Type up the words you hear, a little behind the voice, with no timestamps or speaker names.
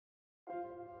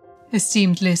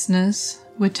Esteemed listeners,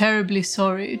 we're terribly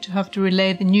sorry to have to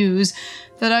relay the news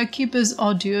that our keeper's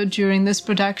audio during this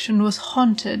production was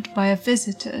haunted by a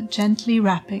visitor gently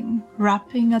rapping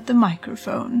at the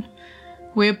microphone.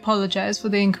 We apologize for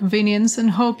the inconvenience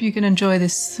and hope you can enjoy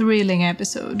this thrilling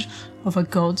episode of A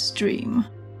God's Dream.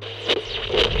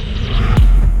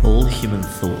 All human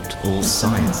thought, all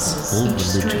science, all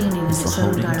religion is the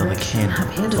holding of a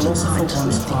candle to the light of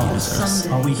the universe.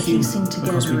 Are we human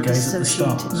because we gaze at the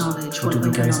stars, or do we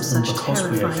gaze at them because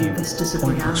we are human?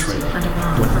 Pointless, really.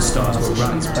 When the stars were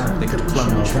right, they could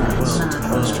plunge the world in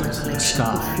questions in the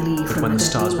sky. But when the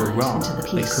stars were wrong,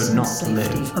 they could not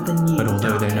live. But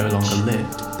although they no longer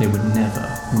lived, they would never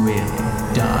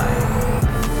really die.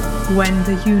 When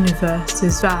the universe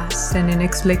is vast and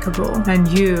inexplicable, and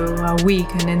you are weak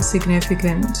and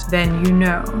insignificant, then you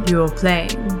know you're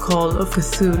playing Call of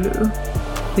Cthulhu.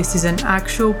 This is an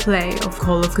actual play of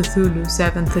Call of Cthulhu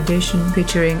 7th edition,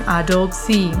 featuring adult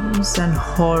themes and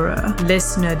horror.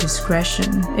 Listener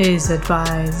discretion is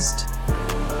advised.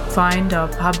 Find our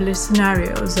published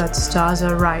scenarios at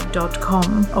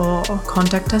starsareright.com or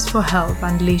contact us for help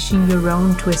unleashing your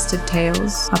own twisted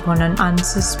tales upon an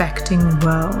unsuspecting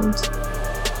world.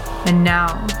 And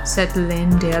now, settle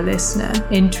in, dear listener.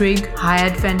 Intrigue, high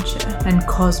adventure, and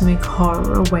cosmic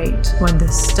horror await when the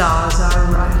stars are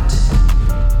right.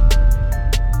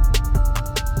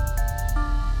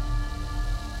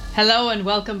 Hello and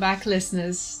welcome back,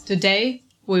 listeners. Today,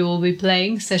 we will be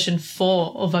playing Session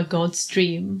 4 of A God's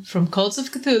Dream from Calls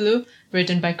of Cthulhu,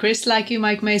 written by Chris Lackey,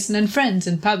 Mike Mason and friends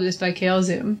and published by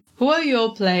Chaosium. Who are you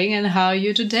all playing and how are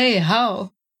you today?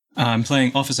 How? I'm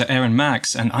playing Officer Aaron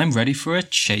Max and I'm ready for a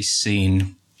chase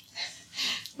scene.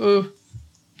 Ooh,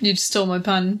 you stole my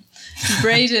pun.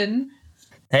 Brayden.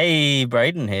 Hey,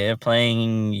 Brayden here,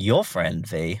 playing your friend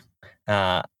V.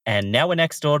 And now we're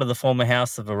next door to the former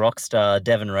house of a rock star,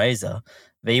 Devon Razor.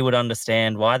 V would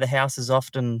understand why the house is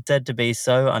often said to be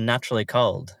so unnaturally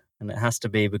cold, and it has to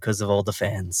be because of all the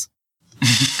fans.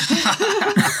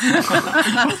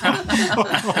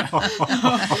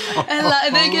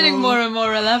 And they're getting more and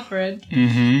more elaborate.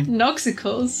 Mm-hmm.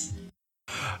 Noxicals.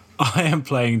 I am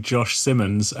playing Josh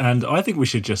Simmons, and I think we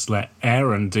should just let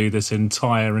Aaron do this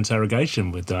entire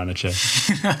interrogation with Diana Che.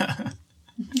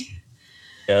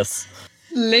 Yes.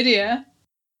 Lydia.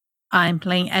 I'm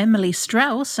playing Emily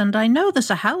Strauss, and I know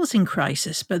there's a housing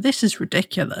crisis, but this is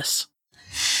ridiculous.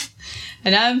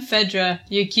 And I'm Fedra,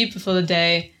 your keeper for the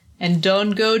day. And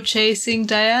don't go chasing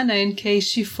Diana in case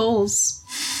she falls.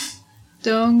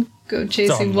 Don't go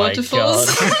chasing waterfalls.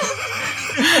 It's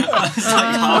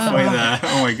like halfway there.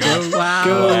 Oh my god. Wow.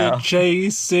 Go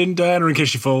chasing Diana in case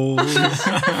she falls.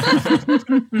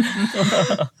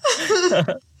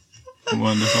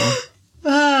 Wonderful.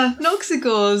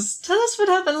 Noxicals, tell us what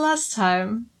happened last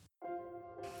time.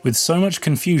 With so much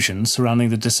confusion surrounding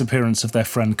the disappearance of their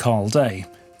friend Carl Day,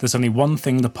 there's only one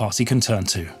thing the party can turn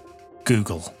to: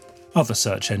 Google. Other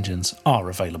search engines are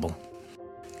available.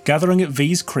 Gathering at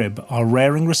V's crib, our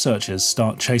raring researchers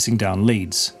start chasing down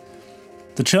leads.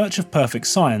 The Church of Perfect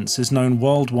Science is known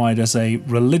worldwide as a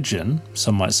religion,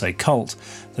 some might say cult,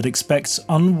 that expects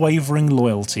unwavering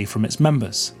loyalty from its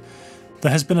members.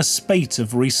 There has been a spate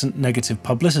of recent negative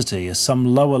publicity as some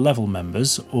lower-level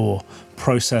members, or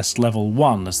Process Level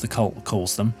 1 as the cult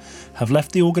calls them, have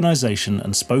left the organisation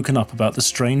and spoken up about the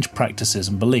strange practices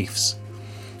and beliefs.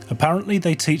 Apparently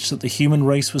they teach that the human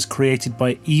race was created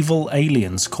by evil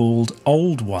aliens called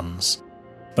Old Ones,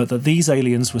 but that these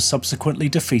aliens were subsequently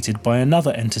defeated by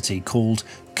another entity called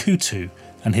Cthulhu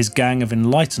and his gang of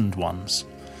Enlightened Ones.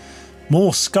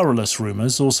 More scurrilous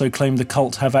rumours also claim the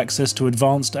cult have access to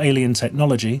advanced alien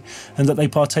technology and that they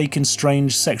partake in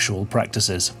strange sexual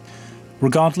practices.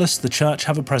 Regardless, the Church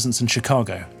have a presence in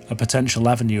Chicago, a potential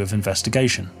avenue of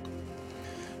investigation.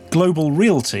 Global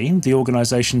Realty, the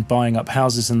organisation buying up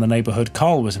houses in the neighbourhood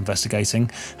Carl was investigating,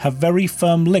 have very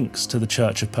firm links to the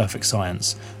Church of Perfect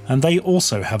Science, and they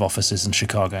also have offices in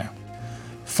Chicago.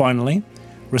 Finally,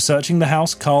 researching the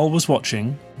house Carl was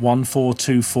watching,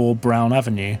 1424 Brown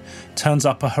Avenue, turns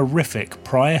up a horrific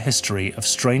prior history of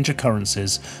strange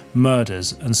occurrences,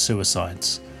 murders and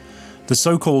suicides. The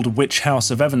so-called Witch House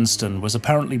of Evanston was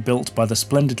apparently built by the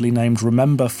splendidly named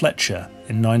Remember Fletcher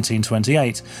in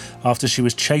 1928 after she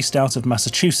was chased out of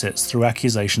Massachusetts through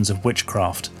accusations of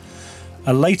witchcraft.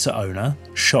 A later owner,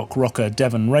 shock rocker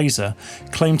Devon Razor,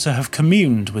 claimed to have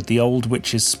communed with the old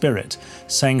witch's spirit,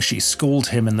 saying she schooled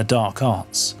him in the dark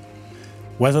arts.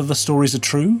 Whether the stories are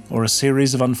true or a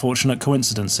series of unfortunate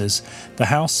coincidences, the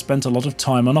house spent a lot of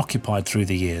time unoccupied through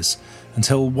the years,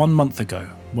 until 1 month ago,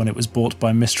 when it was bought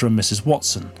by Mr. and Mrs.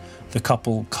 Watson, the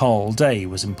couple Carl Day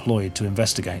was employed to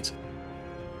investigate.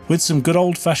 With some good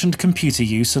old-fashioned computer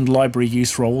use and library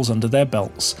use roles under their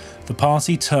belts, the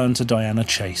party turned to Diana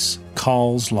Chase,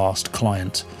 Carl's last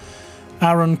client.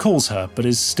 Aaron calls her, but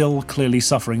is still clearly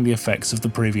suffering the effects of the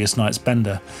previous night's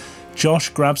bender. Josh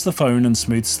grabs the phone and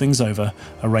smooths things over,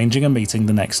 arranging a meeting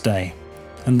the next day.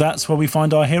 And that's where we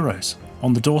find our heroes,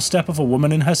 on the doorstep of a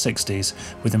woman in her 60s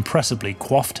with impressively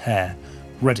coiffed hair,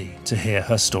 ready to hear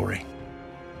her story.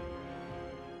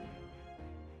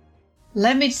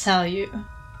 Let me tell you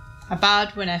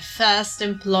about when I first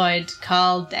employed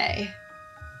Carl Day.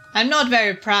 I'm not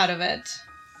very proud of it.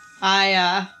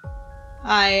 I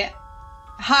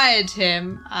hired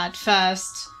him at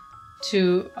first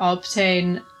to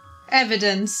obtain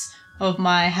evidence of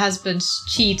my husband's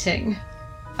cheating.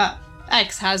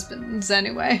 Ex-husband's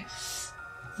anyway.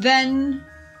 Then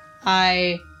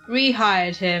I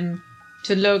rehired him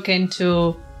to look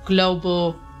into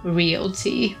global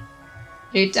realty.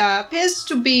 It appears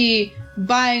to be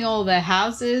buying all the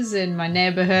houses in my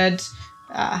neighborhood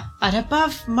at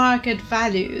above market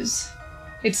values.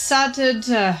 It started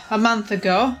a month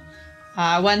ago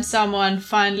when someone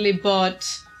finally bought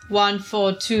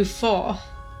 1424,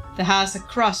 the house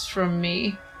across from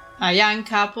me. A young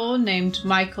couple named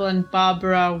Michael and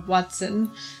Barbara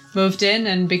Watson moved in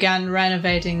and began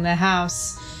renovating their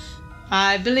house.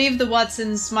 I believe the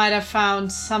Watsons might have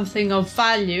found something of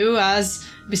value, as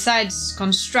besides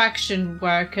construction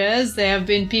workers, there have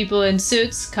been people in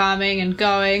suits coming and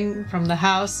going from the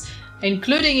house,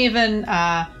 including even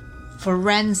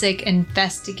forensic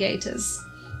investigators.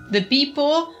 The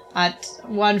people at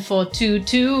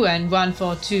 1422 and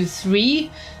 1423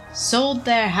 sold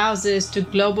their houses to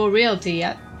Global Realty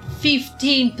at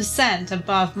 15%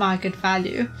 above market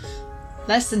value.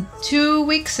 Less than 2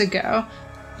 weeks ago,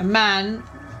 a man,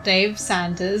 Dave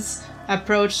Sanders,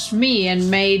 approached me and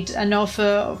made an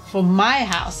offer for my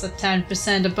house at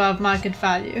 10% above market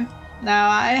value. Now,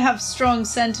 I have strong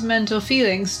sentimental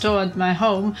feelings toward my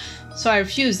home, so I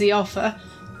refused the offer.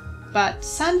 But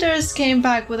Sanders came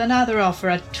back with another offer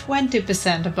at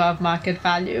 20% above market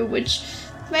value, which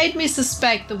made me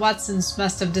suspect the Watsons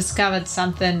must have discovered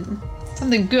something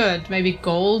good, maybe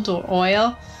gold or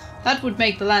oil. That would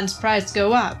make the land's price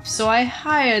go up. So I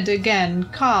hired again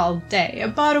Carl Day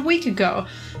about a week ago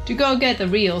to go get the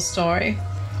real story.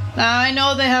 Now, I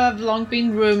know there have long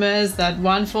been rumors that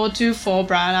 1424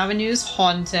 Brown Avenue is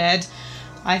haunted.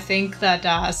 I think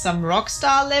that some rock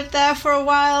star lived there for a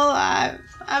while.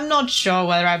 I'm not sure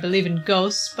whether I believe in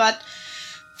ghosts, but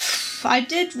I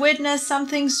did witness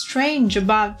something strange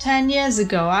about 10 years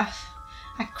ago. A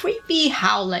creepy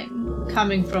howling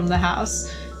coming from the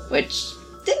house, which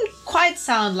didn't quite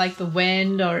sound like the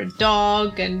wind or a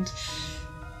dog, and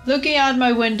looking out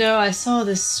my window, I saw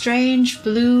this strange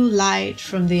blue light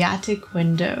from the attic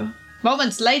window.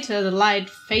 Moments later, the light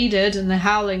faded and the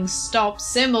howling stopped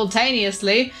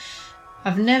simultaneously.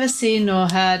 I've never seen or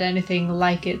heard anything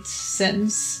like it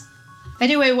since.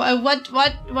 Anyway,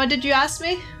 what did you ask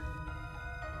me?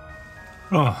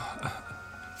 Oh,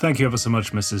 thank you ever so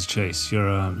much, Mrs. Chase.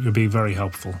 You're being very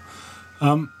helpful.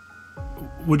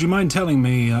 Would you mind telling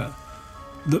me,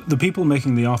 the people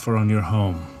making the offer on your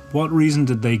home, what reason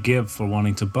did they give for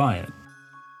wanting to buy it?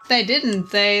 They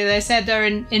didn't. They said they're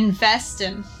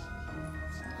investing.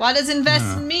 What does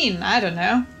investing mean? I don't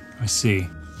know. I see.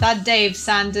 That Dave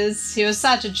Sanders, he was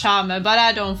such a charmer, but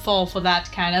I don't fall for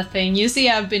that kind of thing. You see,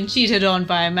 I've been cheated on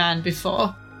by a man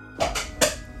before.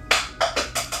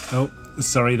 Oh,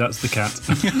 sorry, that's the cat.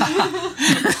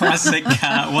 Classic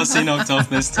cat. What's he knocked off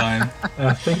this time?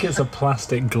 I think it's a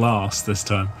plastic glass this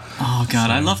time. Oh, God,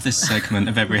 I love this segment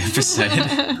of every episode.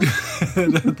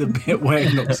 the bit where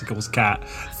Noxical's cat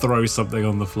throws something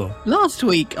on the floor. Last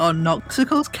week on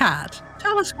Noxical's cat.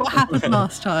 Tell us what happened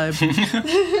last time.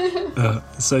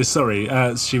 So sorry,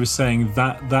 she was saying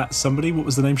that somebody, what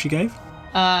was the name she gave?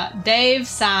 Dave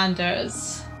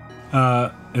Sanders.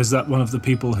 Is that one of the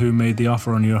people who made the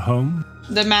offer on your home?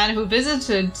 The man who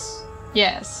visited,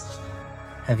 yes.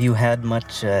 Have you had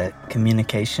much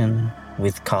communication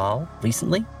with Carl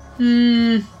recently?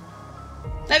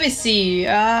 Let me see.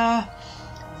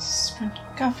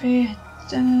 Coffee,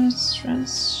 dinner,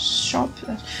 shop.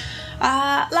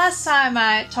 Last time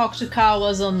I talked to Carl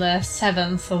was on the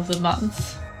 7th of the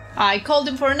month. I called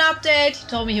him for an update. He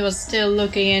told me he was still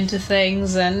looking into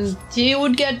things and he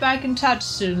would get back in touch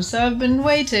soon. So I've been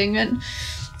waiting. And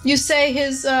you say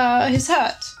he's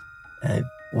hurt?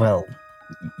 Well,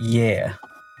 yeah.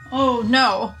 Oh,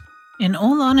 no. In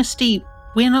all honesty,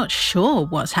 we're not sure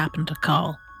what's happened to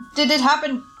Carl. Did it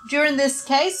happen during this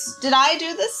case? Did I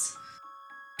do this?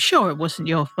 Sure, it wasn't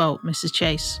your fault, Mrs.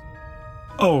 Chase.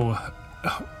 Oh,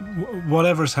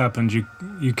 Whatever's happened,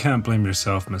 you can't blame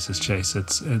yourself, Mrs. Chase.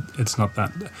 It's not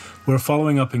that. We're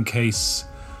following up in case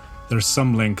there's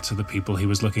some link to the people he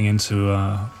was looking into,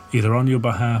 either on your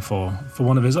behalf or for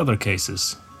one of his other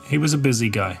cases. He was a busy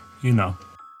guy, you know.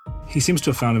 He seems to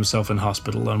have found himself in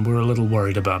hospital, and we're a little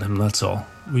worried about him, that's all.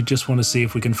 We just want to see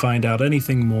if we can find out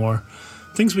anything more,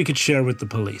 things we could share with the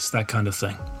police, that kind of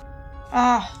thing.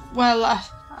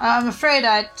 I'm afraid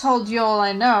I told you all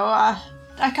I know.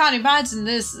 I can't imagine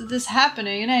this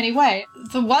happening in any way.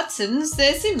 The Watsons,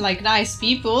 they seem like nice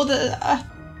people. They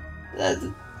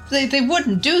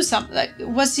wouldn't do something. Like,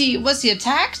 was he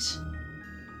attacked?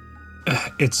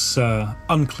 It's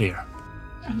unclear.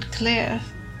 Unclear.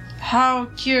 How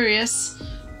curious.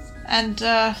 And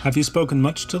have you spoken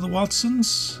much to the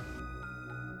Watsons?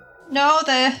 No,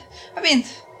 they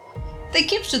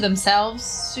keep to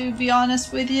themselves, to be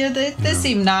honest with you. They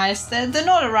seem nice. They're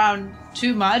not around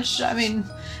too much. I mean,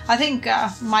 I think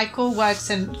Michael works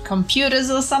in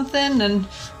computers or something, and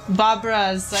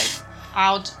Barbara is like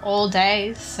out all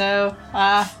day. So,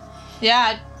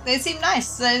 they seem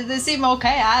nice. They seem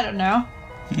okay. I don't know.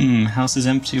 House is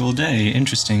empty all day.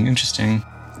 Interesting. You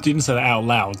didn't say that out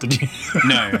loud, did you?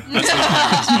 No, that's not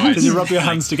Aaron's voice. Did you rub your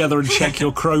hands together and check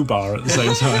your crowbar at the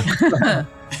same time?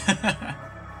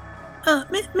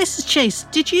 Mrs. Chase,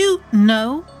 did you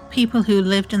know people who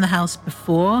lived in the house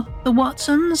before the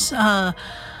Watsons?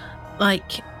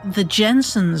 Like the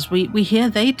Jensens, we hear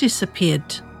they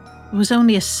disappeared. There was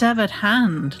only a severed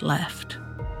hand left.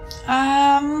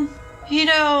 How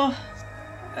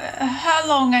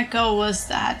long ago was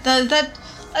that?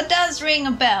 That does ring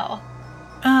a bell.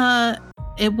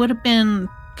 It would have been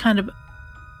kind of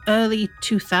early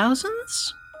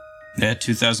 2000s? Yeah,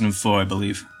 2004, I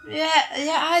believe. Yeah,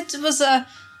 it was a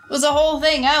whole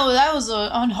thing. I was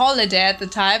on holiday at the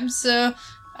time, so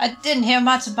I didn't hear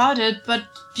much about it. But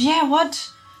yeah,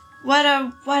 what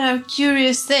a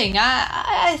curious thing.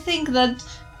 I think that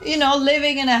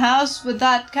living in a house with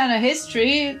that kind of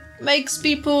history makes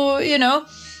people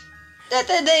that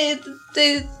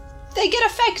they get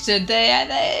affected.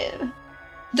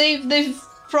 They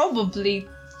probably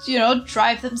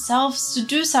drive themselves to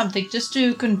do something just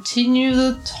to continue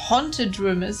the haunted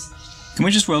rumors. Can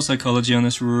we just roll psychology on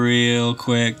this real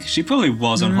quick? She probably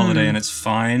was on holiday and it's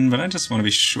fine, but I just want to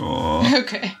be sure.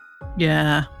 Okay.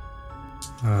 Yeah.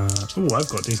 I've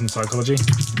got decent psychology.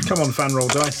 Come on, fan roll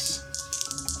dice.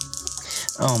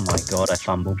 Oh my god, I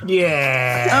fumbled.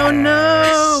 Yeah. Oh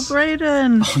no,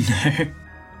 Brayden. Oh no.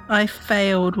 I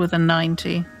failed with a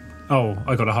 90. Oh,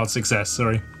 I got a hard success,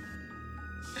 sorry.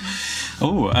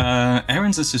 Oh,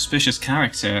 Aaron's a suspicious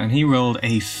character, and he rolled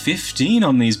a 15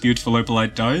 on these beautiful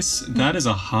opalite dice. That is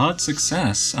a hard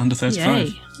success, under 35.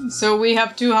 Yay. So we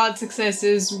have 2 hard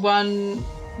successes, 1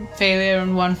 failure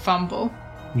and 1 fumble.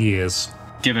 Yes.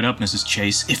 Give it up, Mrs.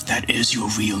 Chase, if that is your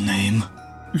real name.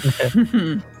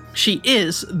 She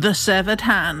is the severed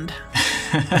hand.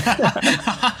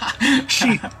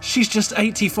 She's just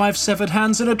 85 severed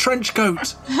hands in a trench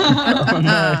coat. Oh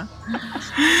no.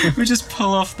 We just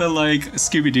pull off the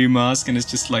Scooby-Doo mask and it's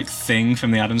just Thing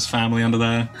from the Addams Family under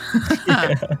there.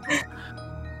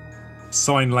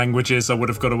 Sign languages, I would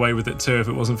have got away with it too if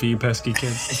it wasn't for you pesky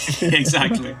kids.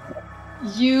 Exactly.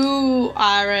 You,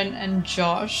 Aaron, and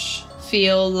Josh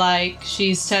feel like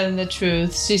she's telling the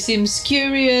truth. She seems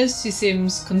curious, she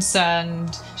seems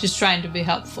concerned, she's trying to be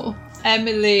helpful.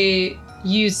 Emily,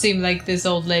 you seem like this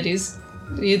old lady's.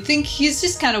 You think he's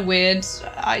just kind of weird.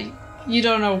 You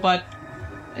don't know what,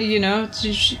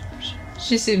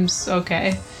 she seems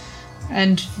okay.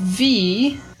 And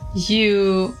V,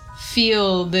 you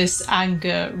feel this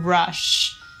anger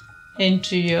rush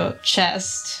into your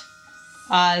chest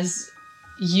as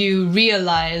you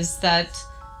realize that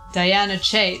Diana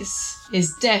Chase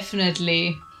is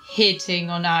definitely hitting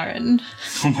on Aaron.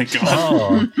 Oh my god.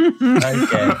 Oh,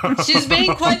 okay. She's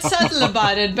being quite subtle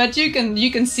about it, but you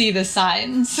can see the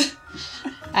signs.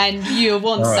 And you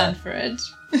won't stand for it.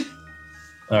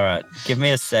 Alright, give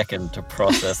me a second to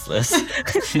process this.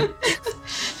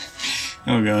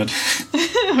 Oh god.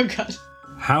 Oh god.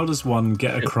 How does one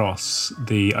get across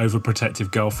the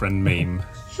overprotective girlfriend meme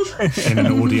in an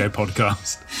audio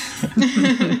podcast?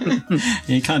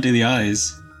 You can't do the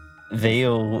eyes. V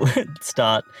will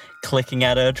start clicking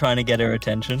at her, trying to get her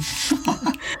attention.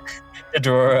 To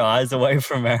draw her eyes away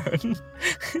from Aaron.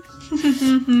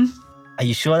 Are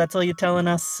you sure that's all you're telling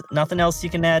us? Nothing else you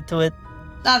can add to it?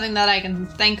 Nothing that I can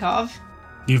think of.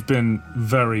 You've been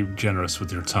very generous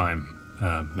with your time,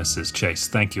 Mrs. Chase.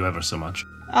 Thank you ever so much.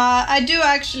 I do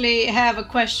actually have a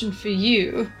question for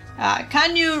you.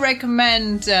 Can you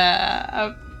recommend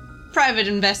a private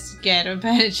investigator, by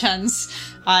any chance,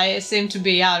 I seem to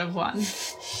be out of one.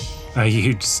 Are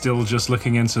you still just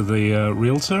looking into the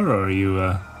realtor, or you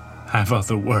have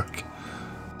other work?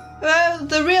 Well,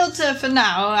 the realtor for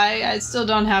now, I still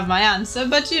don't have my answer,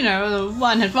 but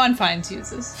one finds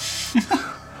uses.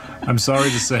 I'm sorry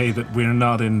to say that we're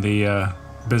not in the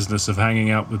business of hanging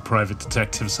out with private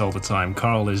detectives all the time.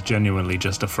 Carl is genuinely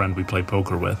just a friend we play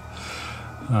poker with.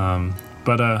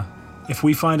 But if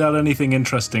we find out anything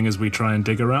interesting as we try and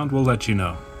dig around, we'll let you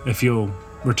know. If you'll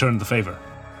return the favor.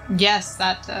 Yes,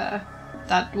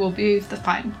 that will be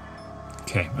fine.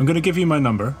 Okay, I'm going to give you my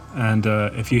number, and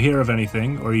if you hear of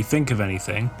anything, or you think of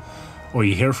anything, or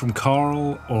you hear from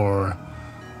Carl, or,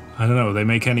 I don't know, they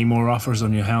make any more offers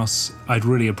on your house, I'd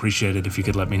really appreciate it if you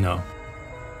could let me know.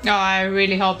 Oh, I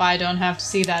really hope I don't have to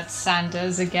see that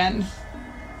Sanders again.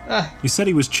 Ugh. You said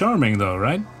he was charming, though,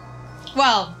 right?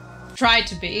 Well, try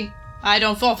to be. I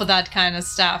don't fall for that kind of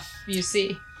stuff, you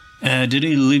see. Did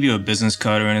he leave you a business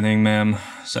card or anything, ma'am?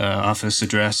 Office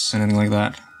address, anything like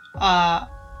that?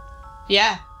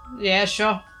 Yeah,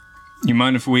 sure. You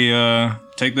mind if we,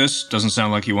 take this? Doesn't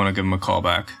sound like you want to give him a call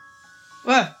back.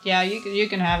 Well, yeah, you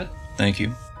can have it. Thank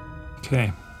you.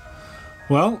 Okay.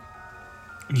 Well,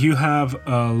 you have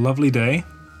a lovely day,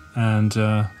 and,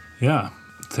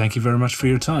 thank you very much for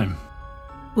your time.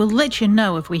 We'll let you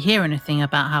know if we hear anything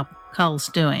about how Carl's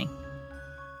doing.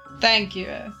 Thank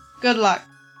you. Good luck.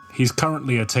 He's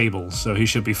currently a table, so he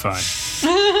should be fine.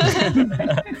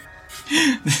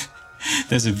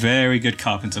 There's a very good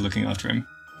carpenter looking after him.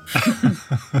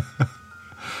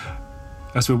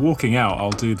 As we're walking out,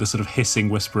 I'll do the sort of hissing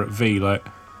whisper at V, like,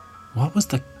 what was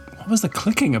the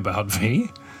clicking about, V?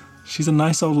 She's a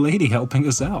nice old lady helping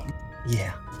us out.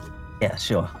 Yeah,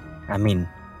 sure. I mean,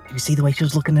 did you see the way she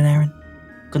was looking at Aaron?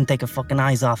 Couldn't take her fucking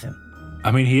eyes off him.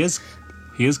 I mean, he is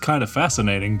kind of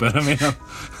fascinating, but I mean...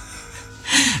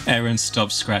 Aaron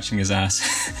stops scratching his ass.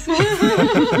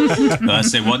 I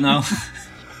say what now?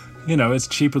 You know, it's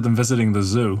cheaper than visiting the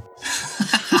zoo.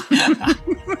 I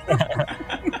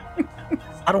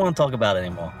don't want to talk about it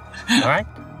anymore. All right?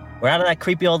 We're out of that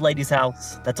creepy old lady's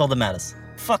house. That's all that matters.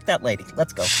 Fuck that lady.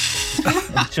 Let's go.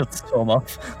 She'll storm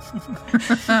off.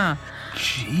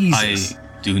 Jesus. I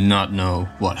do not know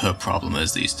what her problem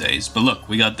is these days, but look,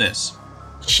 we got this.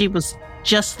 She was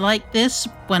just like this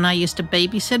when I used to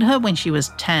babysit her when she was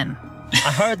 10.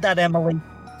 I heard that, Emily.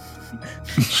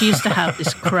 She used to have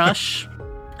this crush.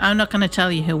 I'm not going to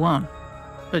tell you who won,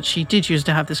 but she did used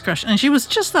to have this crush, and she was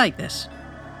just like this.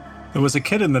 There was a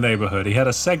kid in the neighborhood. He had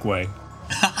a Segway.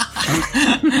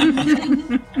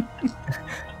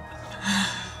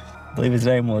 I believe his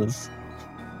name was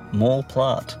Mole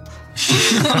Plot.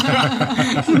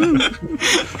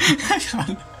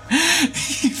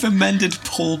 You've amended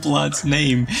Paul Blood's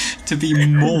name to be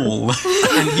Maul,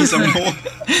 and he's a Maul,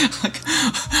 like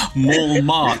Maul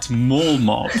Mart, Maul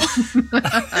Mob.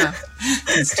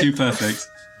 It's too perfect.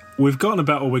 We've gotten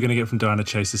about all we're going to get from Diana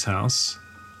Chase's house.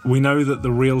 We know that the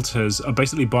realtors are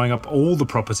basically buying up all the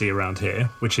property around here,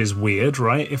 which is weird,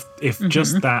 right? If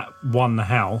just that one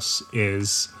house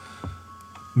is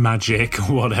magic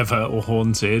or whatever, or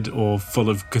haunted, or full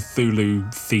of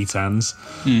Cthulhu thetans.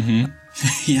 Mm-hmm.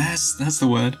 Yes, that's the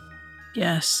word.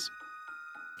 Yes.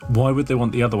 Why would they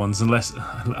want the other ones unless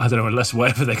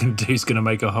whatever they can do is going to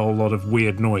make a whole lot of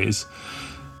weird noise?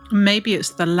 Maybe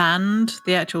it's the land,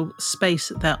 the actual space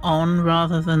that they're on,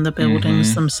 rather than the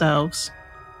buildings themselves.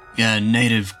 Yeah,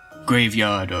 native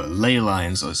graveyard or ley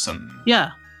lines or something.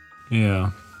 Yeah.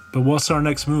 Yeah. But what's our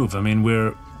next move? I mean,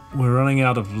 we're running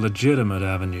out of legitimate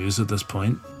avenues at this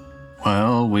point.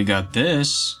 Well, we got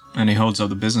this. And he holds up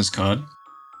the business card.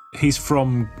 He's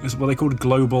from, is what they called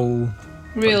Global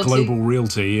Realty. Global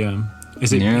Realty, yeah.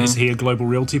 Is he a Global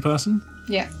Realty person?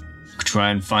 Yeah. Try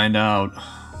and find out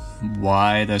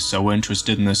why they're so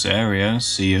interested in this area.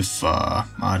 See if,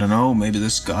 I don't know, maybe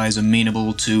this guy's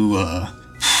amenable to,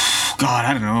 God,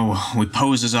 I don't know. We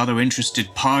pose as other interested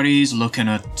parties looking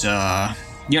at,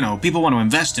 people want to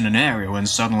invest in an area when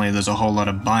suddenly there's a whole lot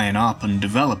of buying up and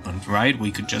development, right?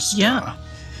 We could just,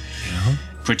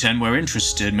 pretend we're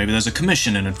interested. Maybe there's a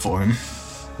commission in it for him.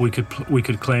 We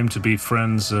could claim to be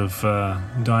friends of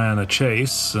Diana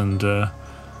Chase and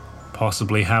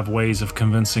possibly have ways of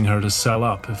convincing her to sell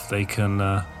up if they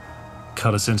can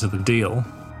cut us into the deal.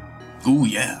 Ooh,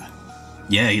 yeah.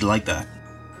 Yeah, he'd like that.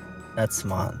 That's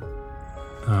smart.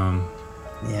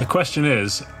 The question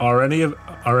is, are any of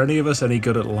us any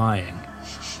good at lying?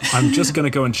 I'm just going to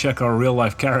go and check our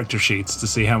real-life character sheets to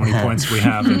see how many points we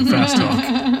have in Fast Talk.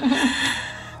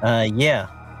 Yeah.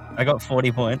 I got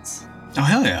 40 points. Oh,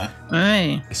 hell yeah.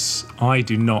 Hey. I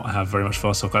do not have very much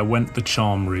Fast Talk. I went the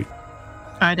charm route.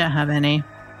 I don't have any.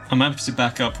 I'm happy to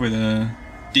back up with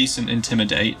decent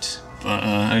intimidate, but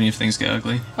only if things get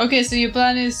ugly. Okay, so your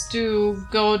plan is to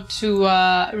go to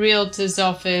a realtor's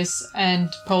office and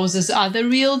pose as other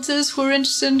realtors who are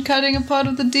interested in cutting a part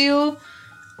of the deal?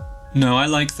 No, I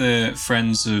like the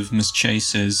friends of Miss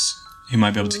Chase's who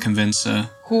might be able to convince her.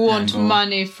 Who want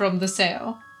money from the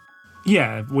sale?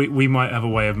 Yeah, we might have a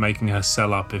way of making her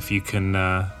sell up if you can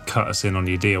cut us in on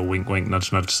your deal. Wink, wink,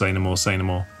 nudge, nudge, say no more, say no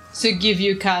more. So give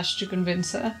you cash to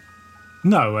convince her?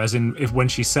 No, as in, if when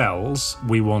she sells,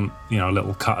 we want, a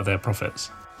little cut of their profits.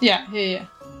 Yeah.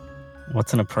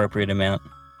 What's an appropriate amount?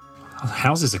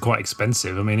 Houses are quite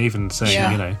expensive. I mean, even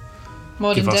saying,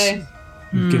 Modern day.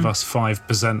 Give us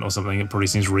 5% or something, it probably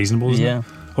seems reasonable, doesn't it?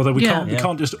 Although we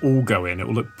can't just all go in. It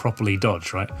will look properly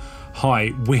dodged, right?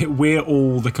 Hi, we're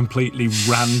all the completely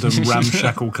random,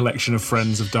 ramshackle collection of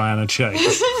friends of Diana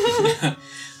Chase.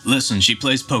 Listen, she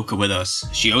plays poker with us.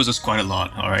 She owes us quite a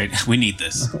lot, all right? We need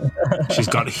this. She's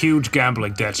got huge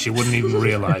gambling debts she wouldn't even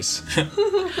realise.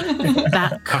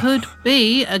 That could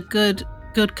be a good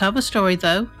cover story,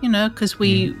 though, because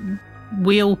we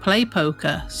all play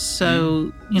poker,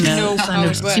 so, kind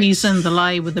of season the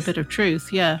lie with a bit of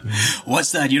truth, yeah.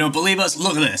 What's that? You don't believe us?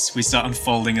 Look at this. We start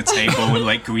unfolding a table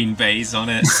with, green bays on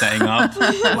it, setting up.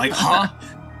 Huh?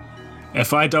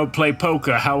 If I don't play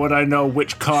poker, how would I know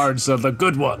which cards are the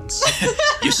good ones?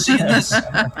 You see this?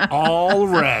 All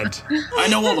red. I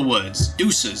know all the words.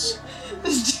 Deuces.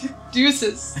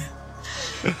 Deuces.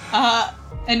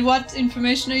 And what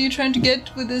information are you trying to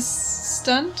get with this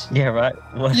stunt? Yeah, right.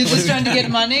 You're just trying to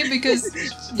get money because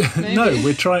maybe. No,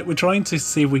 we're trying to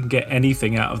see if we can get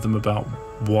anything out of them about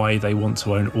why they want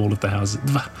to own all of the houses.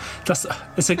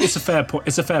 It's a fair point.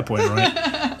 It's a fair point,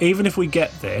 right? Even if we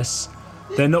get this,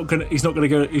 he's not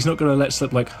gonna let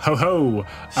slip ho ho,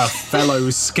 a fellow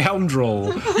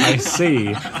scoundrel. I see.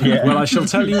 Yeah. Well, I shall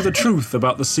tell you the truth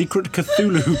about the secret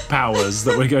Cthulhu powers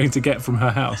that we're going to get from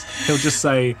her house. He'll just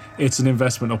say it's an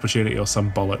investment opportunity or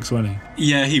some bollocks, won't he?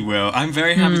 Yeah, he will. I'm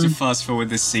very happy to fast forward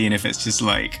this scene if it's just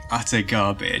utter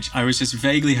garbage. I was just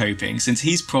vaguely hoping, since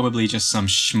he's probably just some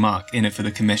schmuck in it for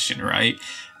the commission, right?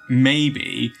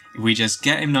 Maybe we just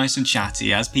get him nice and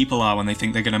chatty, as people are when they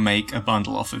think they're going to make a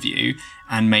bundle off of you,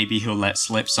 and maybe he'll let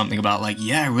slip something about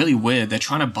really weird, they're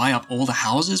trying to buy up all the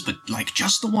houses, but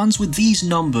just the ones with these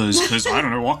numbers, because I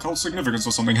don't know, occult significance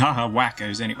or something, haha,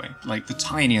 wackos anyway, the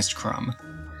tiniest crumb.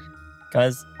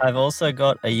 Guys, I've also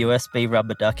got a USB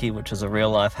rubber ducky, which is a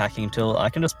real-life hacking tool. I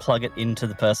can just plug it into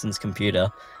the person's computer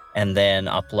and then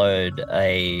upload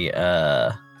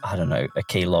a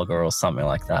keylogger or something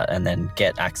like that, and then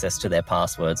get access to their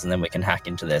passwords, and then we can hack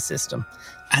into their system.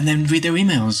 And then read their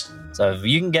emails. So if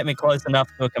you can get me close enough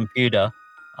to a computer,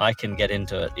 I can get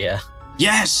into it, yeah.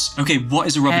 Yes! Okay, what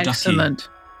is a rubber ducky? Excellent.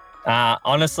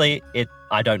 Honestly,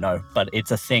 I don't know, but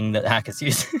it's a thing that hackers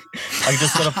use. I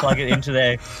just sort of plug it into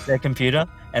their computer,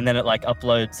 and then it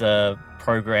uploads a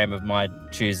program of my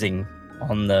choosing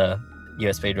on the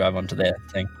USB drive onto their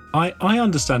thing. I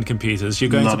understand computers. You're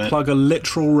going to plug a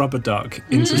literal rubber duck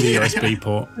into the USB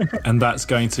port, and that's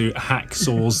going to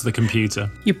hacksaws the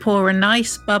computer. You pour a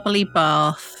nice bubbly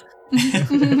bath.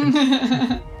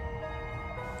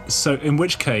 So in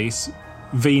which case,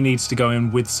 V needs to go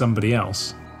in with somebody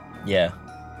else. Yeah,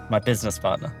 my business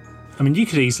partner. I mean, you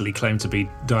could easily claim to be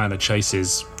Diana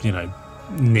Chase's,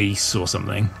 niece or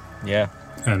something. Yeah.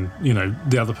 And,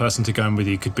 the other person to go in with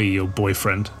you could be your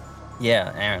boyfriend.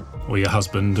 Yeah, Aaron. Or your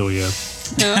husband, or your...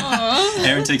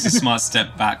 Aaron takes a smart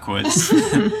step backwards.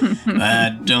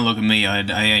 Don't look at me. I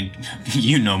ain't...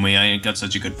 You know me. I ain't got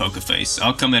such a good poker face.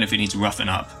 I'll come in if he needs roughing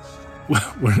up.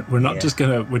 We're not just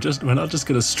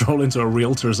gonna stroll into a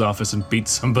realtor's office and beat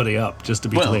somebody up. Just to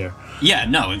be clear. Yeah,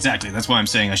 no, exactly. That's why I'm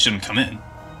saying I shouldn't come in.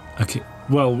 Okay.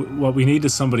 Well, what we need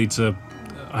is somebody to,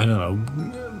 I don't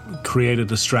know, create a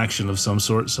distraction of some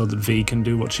sort so that V can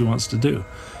do what she wants to do.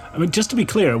 I mean, just to be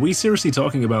clear, are we seriously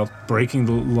talking about breaking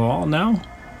the law now?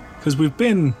 Because we've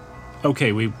been...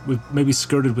 Okay, we've maybe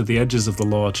skirted with the edges of the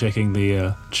law, checking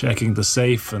the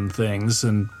safe and things,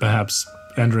 and perhaps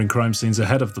entering crime scenes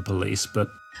ahead of the police, but...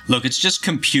 Look, it's just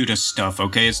computer stuff,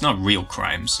 okay? It's not real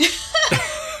crimes.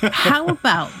 How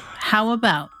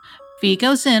about V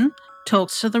goes in,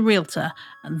 talks to the realtor,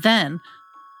 and then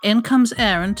in comes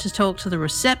Aaron to talk to the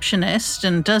receptionist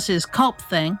and does his cop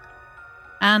thing,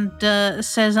 and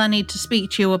says, I need to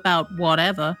speak to you about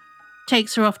whatever.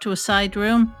 Takes her off to a side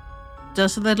room,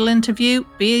 does a little interview,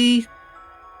 B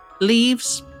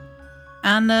leaves,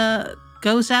 and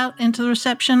goes out into the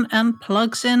reception and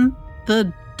plugs in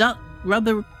the duck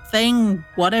rubber thing,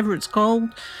 whatever it's called,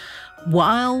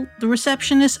 while the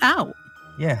reception is out.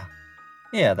 Yeah,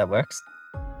 that works.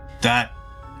 That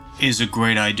is a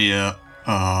great idea.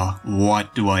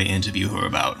 what do I interview her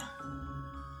about?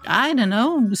 I don't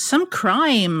know, some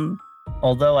crime.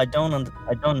 Although I don't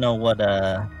know what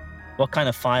kind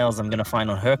of files I'm going to find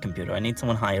on her computer. I need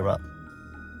someone higher up.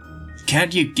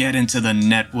 Can't you get into the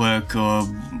network or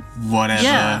whatever?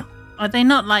 Yeah. Are they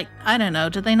not I don't know,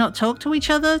 do they not talk to each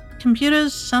other?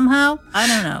 Computers somehow? I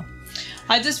don't know.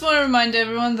 I just want to remind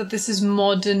everyone that this is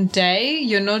modern day.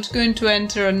 You're not going to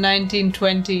enter a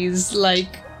 1920s,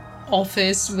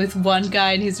 office with one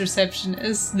guy and his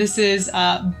receptionist. This is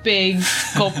a big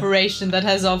corporation that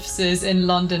has offices in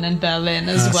London and Berlin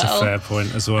as well. That's a fair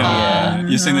point as well.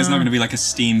 You're saying there's not going to be a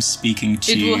Steam speaking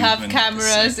tube? It will have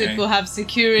cameras, it will have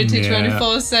security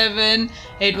 24/7,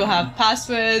 it will have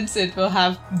passwords, it will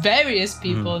have various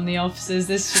people in the offices.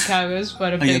 This Chicago is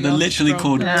quite a big they're literally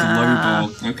called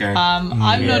Global. Okay.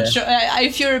 I'm not sure.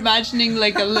 If you're imagining a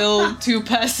little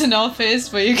 2-person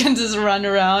office where you can just run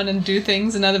around and do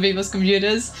things in other people's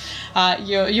computers,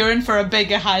 you're in for a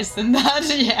bigger heist than that.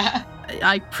 Yeah.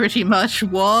 I pretty much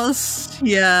was.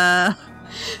 Yeah.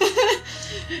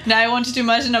 Now I want you to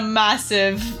imagine a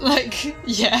massive,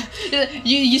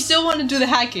 you still want to do the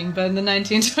hacking, but in the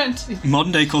 1920s.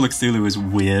 Modern day Call of Cthulhu is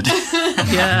weird.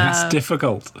 Yeah. It's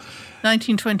difficult.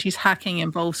 1920s hacking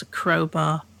involves a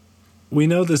crowbar. We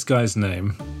know this guy's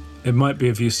name. It might be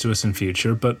of use to us in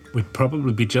future, but we'd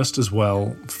probably be just as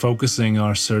well focusing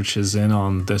our searches in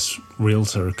on this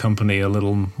realtor company a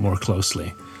little more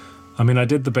closely. I mean, I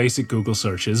did the basic Google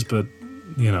searches, but,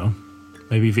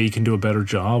 maybe V can do a better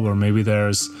job, or maybe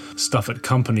there's stuff at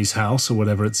Company's House or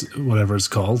whatever it's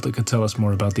called that could tell us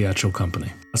more about the actual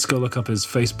company. Let's go look up his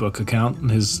Facebook account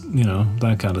and his,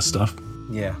 that kind of stuff.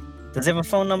 Yeah. Does he have a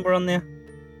phone number on there?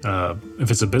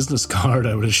 If it's a business card,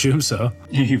 I would assume so.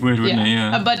 He would, wouldn't he?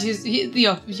 Yeah. But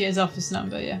his office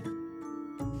number, yeah.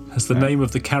 Has the name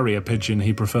of the carrier pigeon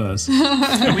he prefers.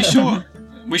 Are we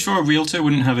sure a realtor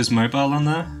wouldn't have his mobile on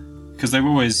there? Because they were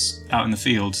always out in the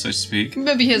field, so to speak.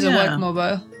 Maybe he has a work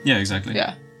mobile. Yeah, exactly.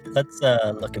 Yeah. Let's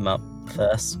look him up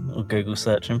first. We'll Google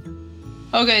search him.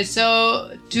 Okay,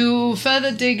 so to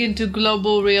further dig into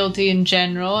global realty in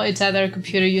general, it's either a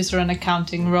computer use or an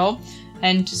accounting role.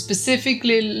 And to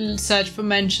specifically search for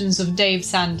mentions of Dave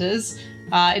Sanders,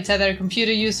 it's either a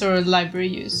computer use or a library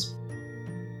use.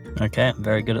 Okay, I'm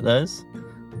very good at those.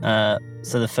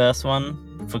 So the first one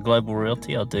for global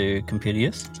realty, I'll do computer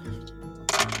use.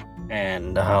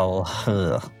 And I'm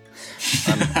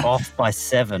off by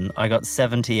 7. I got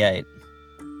 78.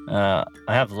 I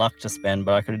have luck to spend,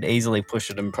 but I could easily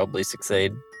push it and probably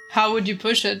succeed. How would you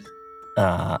push it?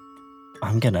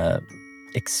 I'm going to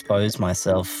expose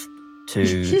myself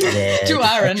to their to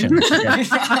Aaron.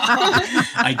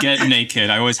 I get naked.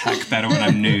 I always hack better when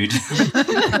I'm nude.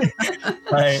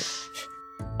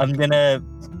 I'm gonna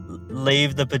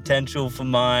leave the potential for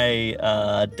my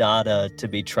data to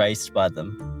be traced by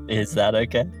them. Is that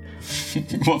okay?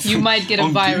 You might get a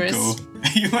virus.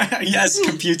 Yes,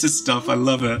 computer stuff. I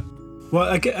love it. Well,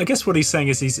 I guess what he's saying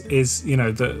is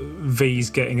that V's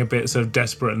getting a bit sort of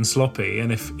desperate and sloppy,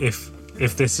 and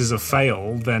if this is a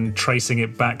fail, then tracing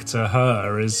it back to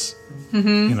her is,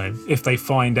 if they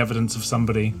find evidence of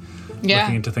somebody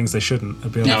looking into things they shouldn't,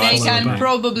 it'd be they can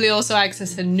probably also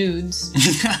access her nudes.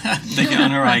 They get on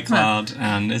her iCloud,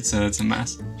 and it's a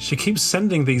mess. She keeps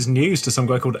sending these news to some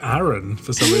guy called Aaron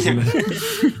for some reason.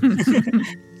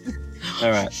 All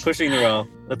right, pushing the roll.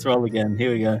 Let's roll again.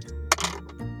 Here we go.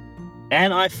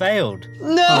 And I failed.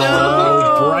 No!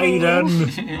 Oh, Brayden!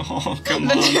 Oh, come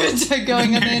The on. nudes are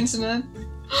going on the internet.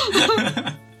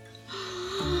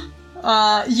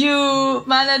 You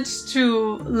managed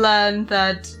to learn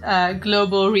that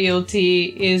Global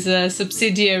Realty is a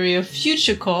subsidiary of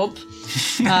Future Corp,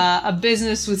 a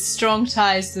business with strong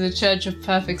ties to the Church of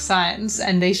Perfect Science,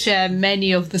 and they share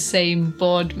many of the same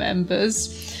board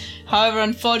members. However,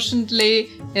 unfortunately,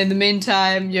 in the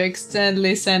meantime, you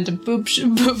accidentally sent a boob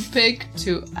pic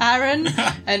to Aaron,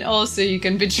 and also you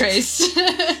can be traced.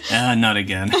 Not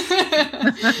again.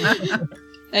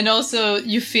 And also,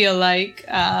 you feel like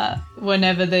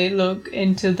whenever they look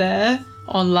into their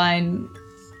online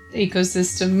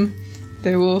ecosystem,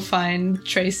 they will find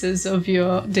traces of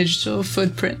your digital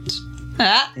footprint.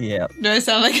 Yeah. Do I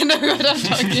sound like I know what I'm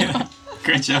talking about?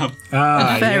 Great job.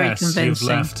 Very Yes, convincing. you've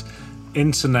left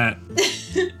internet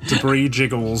debris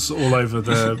jiggles all over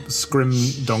the scrim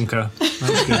donker.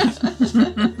 That's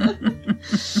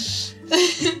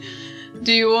good.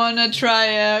 Do you want to try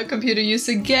a computer use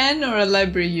again or a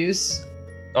library use?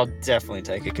 I'll definitely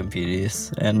take a computer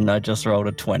use, and I just rolled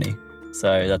a 20,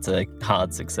 so that's a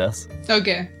hard success.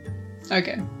 Okay.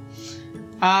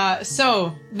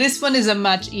 So this one is a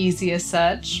much easier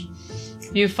search.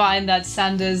 You find that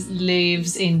Sanders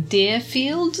lives in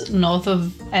Deerfield, north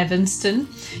of Evanston.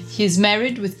 He's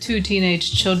married with 2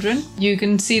 teenage children. You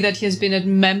can see that he has been a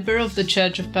member of the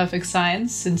Church of Perfect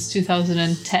Science since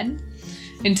 2010.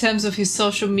 In terms of his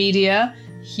social media,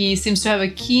 he seems to have a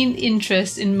keen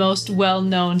interest in most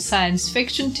well-known science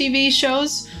fiction TV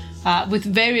shows, with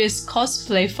various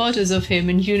cosplay photos of him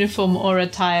in uniform or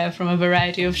attire from a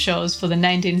variety of shows for the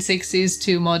 1960s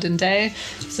to modern day.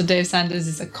 So Dave Sanders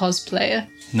is a cosplayer.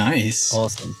 Nice.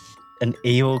 Awesome. An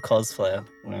evil cosplayer.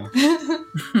 Wow.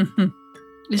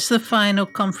 Is the final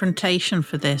confrontation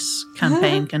for this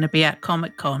campaign going to be at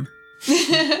Comic-Con?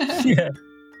 Yeah.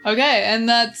 Okay, and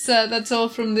that's all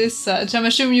from this search. I'm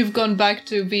assuming you've gone back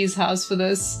to V's house for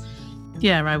this.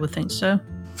 Yeah, I would think so.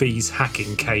 V's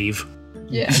hacking cave.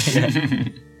 Yeah.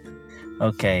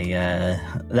 Okay,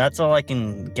 that's all I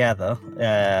can gather.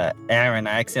 Aaron,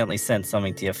 I accidentally sent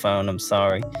something to your phone. I'm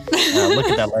sorry. Look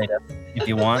at that later if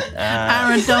you want.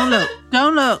 Aaron, don't look.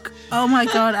 Don't look. Oh my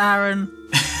God, Aaron.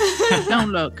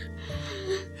 Don't look.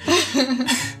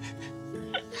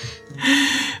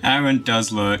 Aaron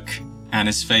does look, and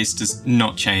his face does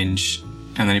not change,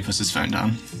 and then he puts his phone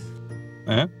down.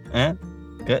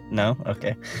 Good? No?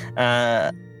 Okay.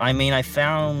 I mean, I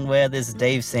found where this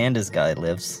Dave Sanders guy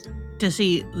lives. Does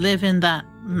he live in that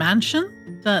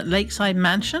mansion? The lakeside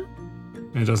mansion?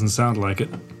 It doesn't sound like it.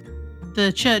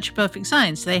 The Church of Perfect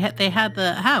Science. They had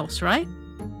the house, right?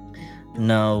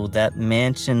 No, that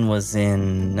mansion was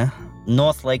in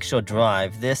North Lakeshore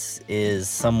Drive. This is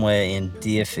somewhere in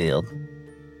Deerfield.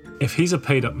 If he's a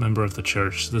paid-up member of the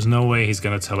church, there's no way he's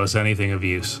going to tell us anything of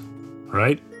use,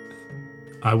 right?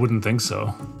 I wouldn't think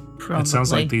so. Probably. It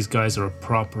sounds like these guys are a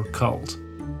proper cult.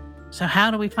 So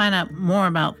how do we find out more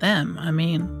about them? I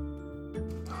mean,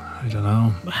 I don't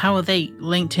know. how are they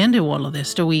linked into all of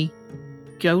this? Do we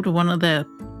go to one of their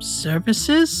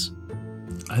services?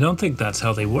 I don't think that's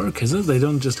how they work, is it? They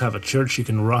don't just have a church you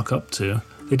can rock up to.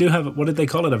 They do have, what did they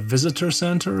call it, a visitor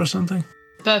center or something?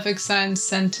 Perfect Science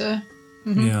Center.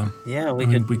 Mm-hmm. Yeah. Yeah, we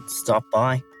could stop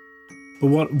by. But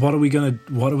what are we gonna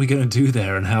do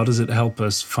there, and how does it help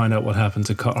us find out what happened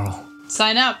to Carl?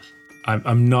 Sign up.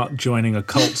 I'm not joining a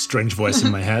cult. Strange voice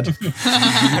in my head.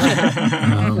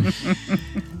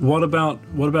 What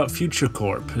about Future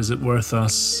Corp? Is it worth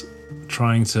us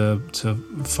trying to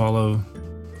follow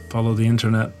the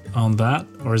internet on that,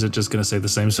 or is it just going to say the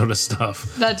same sort of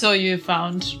stuff? That's all you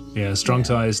found. Yeah, strong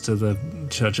ties to the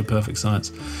Church of Perfect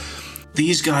Science.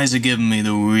 These guys are giving me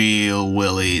the real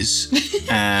willies,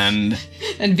 and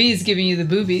V's giving you the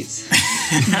boobies.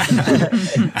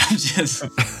 I'm just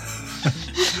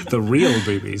the real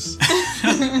boobies.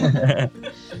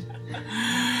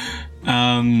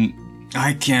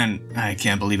 I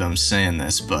can't believe I'm saying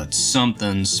this, but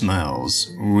something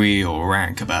smells real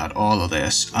rank about all of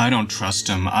this. I don't trust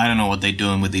them. I don't know what they're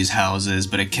doing with these houses,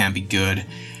 but it can't be good.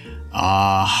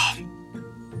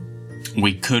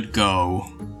 We could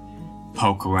go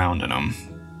poke around in them.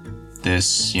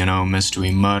 This,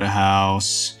 mystery murder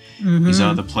house. Mm-hmm. These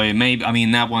other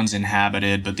maybe, that one's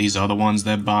inhabited, but these other ones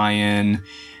they're buying,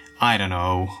 I don't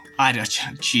know. I don't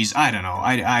know.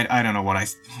 I don't know what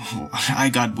I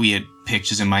got weird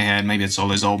pictures in my head. Maybe it's all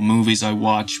those old movies I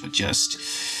watch, but just,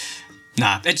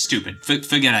 it's stupid.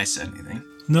 Forget I said anything.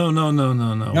 No.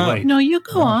 Wait. No, you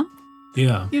go on.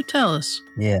 Yeah. You tell us.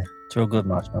 Yeah, it's real good,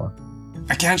 Marshmallow.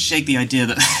 I can't shake the idea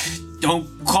that... Don't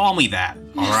call me that,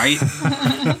 all right?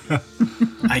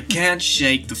 I can't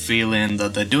shake the feeling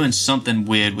that they're doing something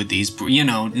weird with these,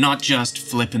 not just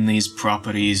flipping these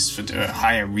properties for the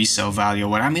higher resale value or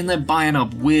what. They're buying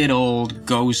up weird old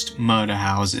ghost murder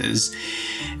houses.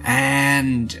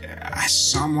 And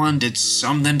someone did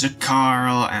something to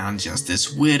Carl and just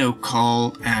this weirdo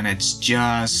cult, and it's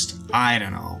just, I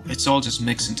don't know. It's all just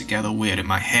mixing together weird in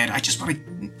my head. I just want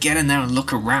to get in there and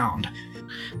look around.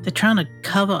 They're trying to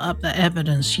cover up the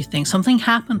evidence, you think. Something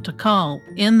happened to Carl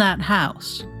in that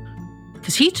house.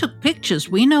 Because he took pictures.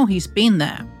 We know he's been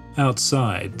there.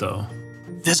 Outside, though.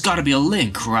 There's got to be a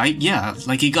link, right? Yeah,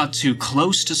 like he got too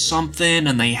close to something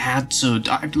and they had to,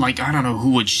 I don't know who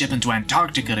would ship him to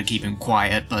Antarctica to keep him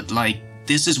quiet, but,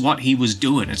 this is what he was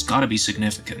doing. It's got to be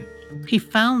significant. He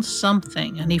found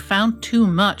something, and he found too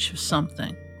much of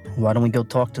something. Why don't we go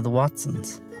talk to the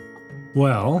Watsons?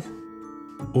 Well,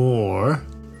 or...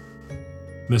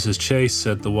 Mrs. Chase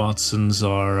said the Watsons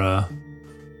are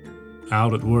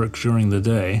out at work during the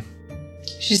day.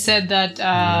 She said that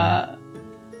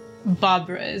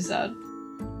Barbara is out.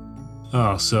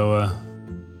 Oh, so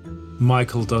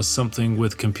Michael does something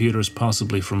with computers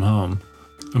possibly from home.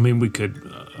 We could,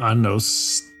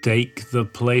 stake the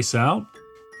place out?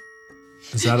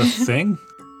 Is that a thing?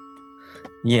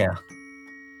 Yeah.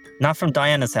 Not from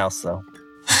Diana's house, though.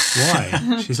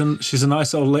 Why? She's a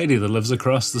nice old lady that lives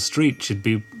across the street. She'd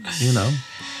be,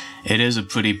 It is a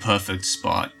pretty perfect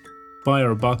spot. buy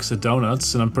her a box of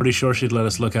donuts, and I'm pretty sure she'd let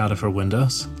us look out of her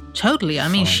windows. Totally. I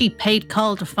mean, she paid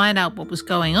Carl to find out what was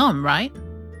going on, right?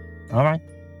 All right.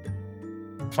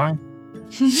 Fine.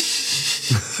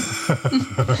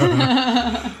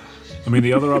 I mean,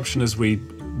 the other option is we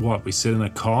sit in a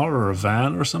car or a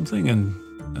van or something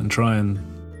and try and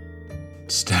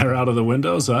stare out of the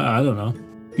windows? I don't know.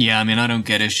 Yeah, I mean, I don't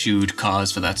get issued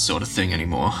cars for that sort of thing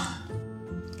anymore.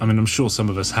 I mean, I'm sure some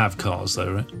of us have cars,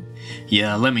 though, right?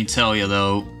 Yeah, let me tell you,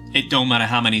 though, it don't matter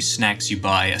how many snacks you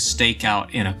buy, a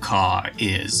stakeout in a car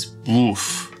is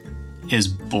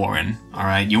boring, all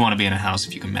right? You want to be in a house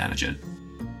if you can manage it.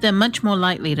 They're much more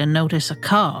likely to notice a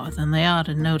car than they are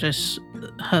to notice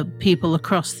people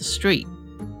across the street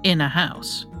in a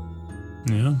house.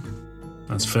 Yeah,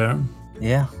 that's fair.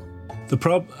 Yeah.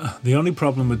 The only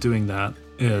problem with doing that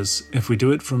is if we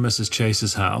do it from Mrs.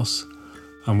 Chase's house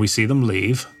and we see them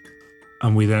leave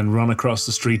and we then run across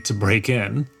the street to break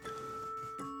in,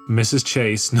 Mrs.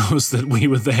 Chase knows that we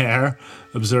were there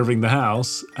observing the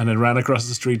house and then ran across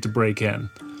the street to break in.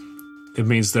 It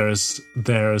means there's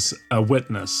a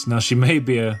witness. Now, she may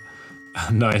be a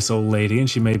nice old lady and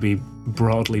she may be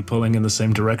broadly pulling in the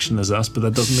same direction as us, but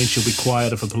that doesn't mean she'll be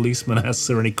quiet if a policeman asks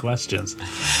her any questions.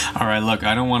 All right, look,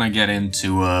 I don't want to get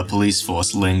into police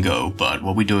force lingo, but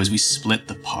what we do is we split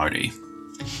the party.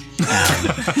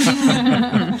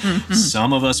 And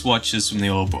some of us watch this from the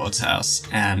old broad's house,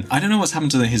 and I don't know what's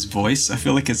happened to his voice. I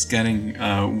feel like it's getting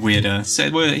weirder.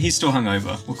 He's still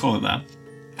hungover. We'll call it that.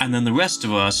 And then the rest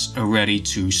of us are ready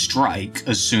to strike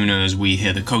as soon as we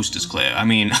hear the coast is clear. I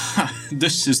mean,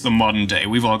 this is the modern day.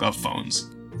 We've all got phones.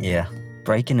 Yeah.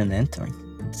 Breaking and entering.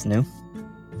 It's new.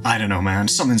 I don't know, man.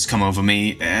 Something's come over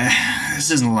me.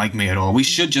 This isn't like me at all. We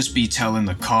should just be telling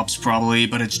the cops probably,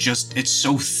 but it's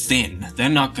so thin. They're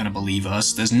not gonna believe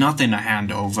us. There's nothing to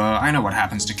hand over. I know what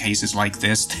happens to cases like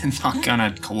this. They're not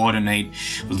gonna coordinate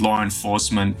with law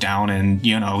enforcement down in,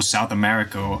 South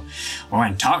America or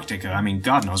Antarctica. I mean,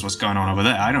 God knows what's going on over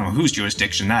there. I don't know whose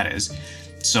jurisdiction that is.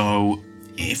 So,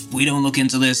 if we don't look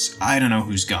into this, I don't know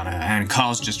who's gonna, and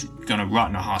Carl's just gonna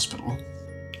rot in a hospital.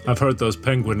 I've heard those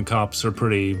penguin cops are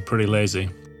pretty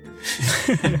lazy.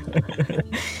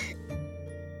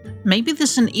 Maybe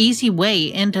there's an easy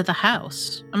way into the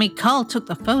house. I mean, Carl took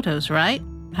the photos, right?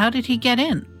 How did he get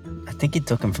in? I think he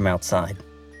took them from outside.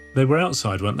 They were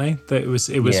outside, weren't they? It was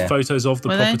photos of the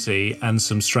property and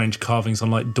some strange carvings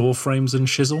on like door frames and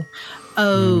chisel.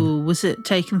 Oh, was it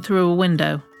taken through a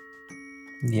window?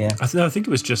 Yeah. I think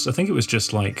it was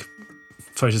just like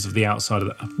photos of the outside of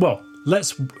the. Well,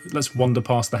 let's wander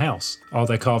past the house. Are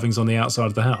there carvings on the outside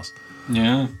of the house?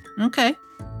 Yeah. Okay.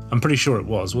 I'm pretty sure it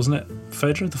wasn't it,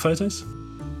 Phaedra, the photos?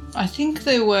 I think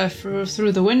they were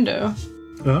through the window.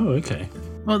 Oh, okay.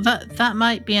 Well, that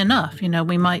might be enough.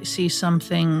 We might see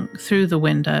something through the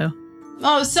window.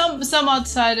 Oh, some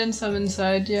outside and some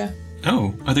inside, yeah.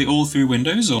 Oh, are they all through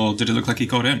windows, or did it look like he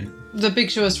got in? The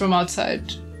picture was from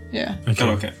outside, yeah. Okay.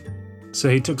 Oh, okay. So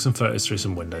he took some photos through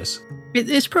some windows.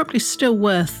 It's probably still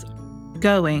worth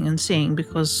going and seeing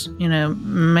because,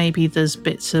 maybe there's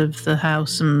bits of the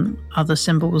house and other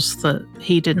symbols that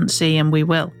he didn't see and we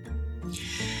will.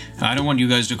 I don't want you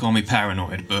guys to call me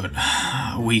paranoid, but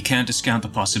we can't discount the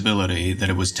possibility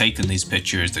that it was taking these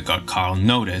pictures that got Carl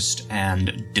noticed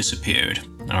and disappeared.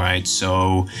 All right,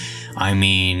 so, I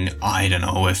mean, I don't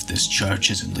know if this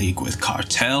church is in league with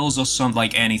cartels or something,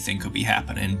 like anything could be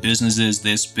happening. Businesses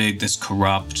this big, this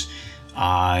corrupt,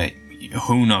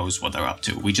 who knows what they're up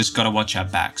to. We just gotta watch our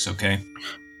backs, okay?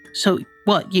 So,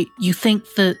 what, you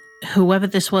think that whoever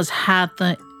this was had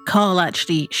the Carl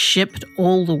actually shipped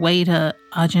all the way to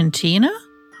Argentina?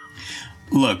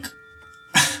 Look,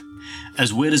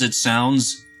 as weird as it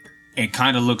sounds, it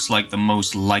kind of looks like the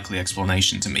most likely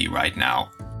explanation to me right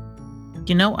now.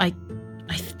 I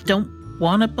don't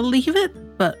want to believe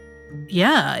it, but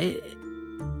yeah,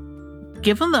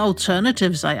 given the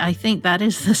alternatives, I think that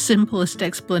is the simplest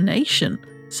explanation.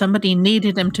 Somebody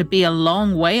needed him to be a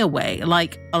long way away,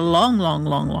 like a long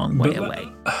way away.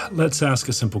 Let's ask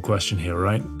a simple question here,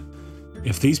 right?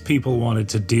 If these people wanted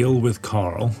to deal with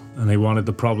Carl and they wanted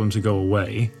the problem to go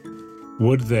away,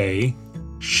 would they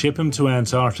ship him to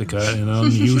Antarctica in an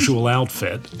unusual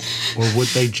outfit, or would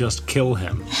they just kill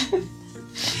him?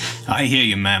 I hear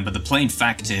you, man, but the plain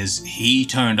fact is, he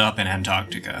turned up in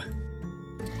Antarctica.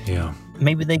 Yeah.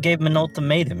 Maybe they gave him an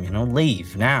ultimatum,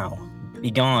 leave now. Be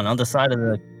gone, other side of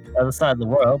the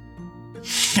world.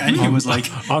 And he was like,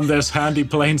 on this handy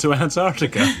plane to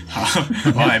Antarctica.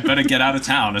 well, I better get out of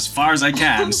town as far as I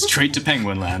can, straight to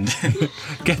Penguin Land.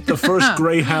 Get the first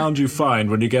greyhound you find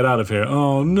when you get out of here.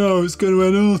 Oh no, it's going to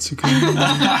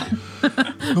Antarctica.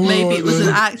 Maybe it was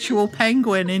an actual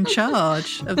penguin in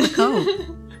charge of the cult.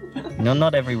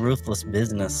 Not every ruthless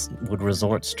business would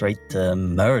resort straight to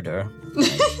murder.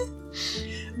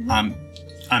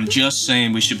 I'm just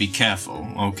saying we should be careful,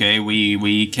 okay?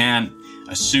 We can't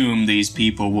assume these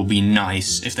people will be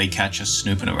nice if they catch us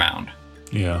snooping around.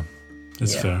 Yeah,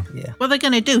 it's fair. Yeah. What are they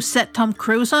going to do? Set Tom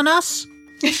Cruise on us?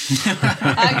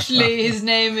 Actually, his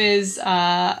name is,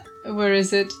 where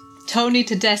is it? Tony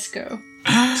Tedesco.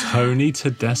 Tony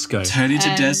Tedesco. Tony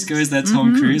Tedesco, is that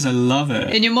Tom Cruise? I love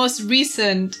it. In your most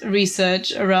recent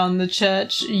research around the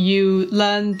church, you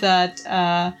learned that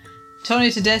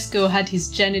Tony Tedesco had his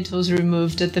genitals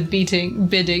removed at the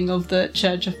bidding of the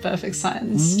Church of Perfect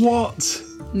Science. What?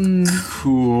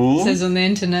 Cool. It says on the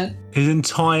internet. His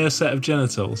entire set of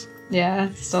genitals. Yeah,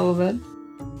 it's all of it.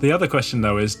 The other question,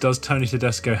 though, is does Tony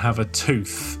Tedesco have a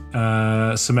tooth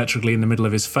symmetrically in the middle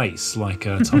of his face like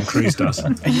Tom Cruise does?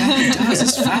 Yeah, he does.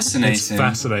 It's fascinating. It's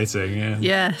fascinating, yeah.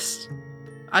 Yes.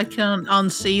 I can't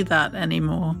unsee that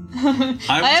anymore.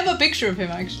 I have a picture of him,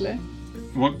 actually.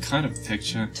 What kind of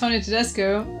picture? Tony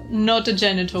Tedesco, not a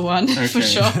genital one, Okay. for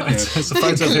sure. It's a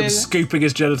photo of him scooping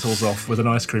his genitals off with an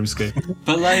ice cream scoop.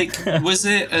 But, was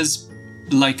it as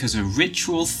a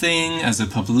ritual thing, as a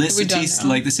publicity? We don't know.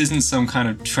 Like, this isn't some kind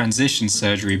of transition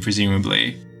surgery,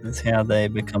 presumably. That's how they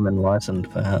become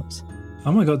enlightened, perhaps.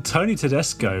 Oh my god, Tony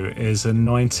Tedesco is a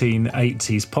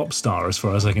 1980s pop star, as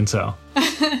far as I can tell.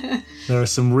 There are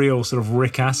some real sort of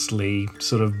Rick Astley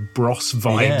sort of Bros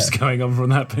vibes going on from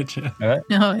that picture. All right.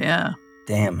 Oh, yeah.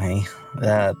 Damn, hey.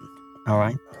 All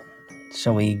right.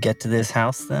 Shall we get to this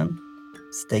house then?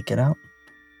 Stake it out?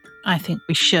 I think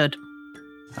we should.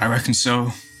 I reckon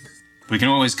so. We can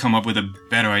always come up with a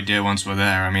better idea once we're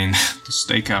there. I mean, the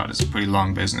stakeout is a pretty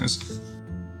long business.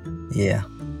 Yeah.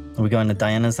 Are we going to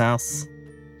Diana's house?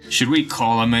 Should we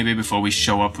call her maybe before we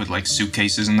show up with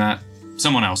suitcases and that?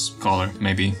 Someone else call her,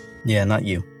 maybe. Yeah, not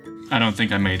you. I don't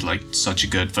think I made such a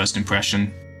good first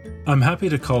impression. I'm happy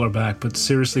to call her back, but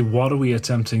seriously, what are we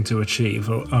attempting to achieve?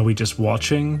 Are we just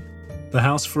watching the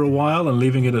house for a while and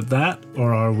leaving it at that?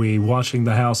 Or are we watching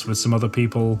the house with some other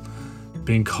people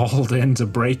being called in to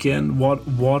break in?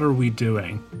 What are we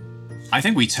doing? I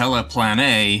think we tell her plan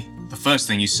A, the first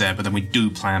thing you said, but then we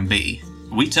do plan B.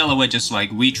 We tell her we're just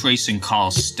retracing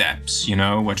Carl's steps,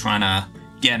 We're trying to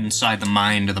get inside the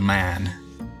mind of the man.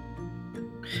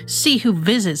 See who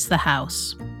visits the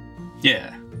house.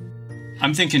 Yeah.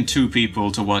 I'm thinking 2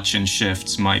 people to watch in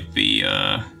shifts might be,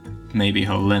 maybe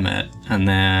her limit, and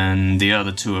then the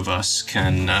other 2 of us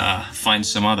can find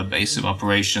some other base of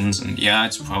operations, and yeah,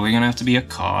 it's probably gonna have to be a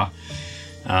car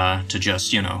to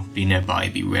just, be nearby,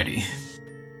 be ready.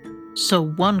 So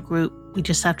one group, we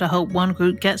just have to hope one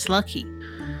group gets lucky.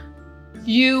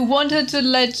 You want her to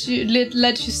let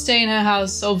you stay in her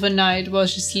house overnight while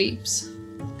she sleeps.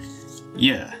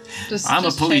 Yeah. I'm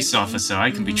a police officer, I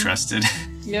can be trusted.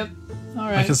 Yep. All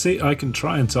right. I can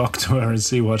try and talk to her and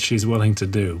see what she's willing to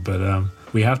do, but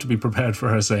we have to be prepared for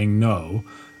her saying no.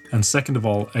 And second of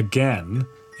all, again,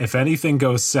 if anything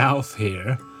goes south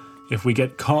here, if we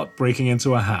get caught breaking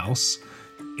into a house,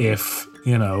 if,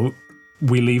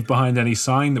 we leave behind any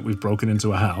sign that we've broken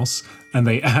into a house, and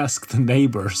they ask the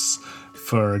neighbours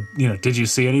for, did you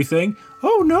see anything?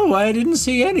 Oh no, I didn't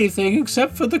see anything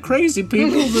except for the crazy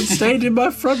people that stayed in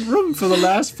my front room for the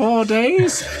last 4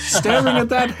 days, staring at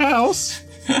that house.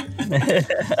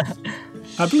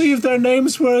 I believe their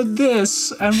names were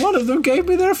this, and one of them gave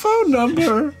me their phone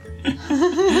number.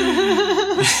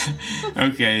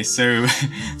 Okay, so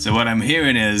what I'm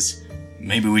hearing is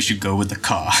maybe we should go with the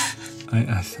car.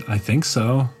 I think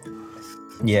so.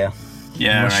 Yeah.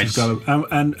 Yeah, right. She's got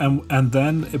and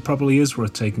then it probably is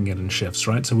worth taking it in shifts,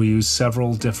 right? So we use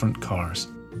several different cars.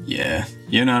 Yeah,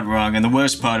 you're not wrong. And the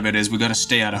worst part of it is we got to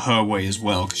stay out of her way as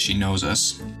well, because she knows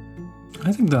us.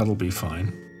 I think that'll be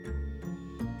fine.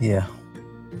 Yeah.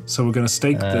 So we're going to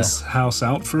stake this house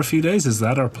out for a few days? Is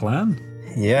that our plan?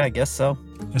 Yeah, I guess so.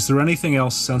 Is there anything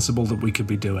else sensible that we could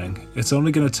be doing? It's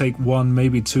only going to take 1,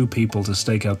 maybe 2 people to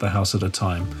stake out the house at a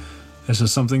time. Is there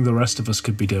something the rest of us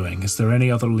could be doing? Is there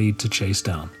any other lead to chase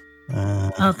down?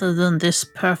 Other than this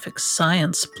perfect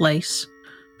science place.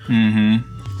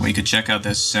 Mm-hmm. We could check out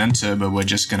this center, but we're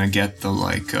just gonna get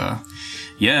the,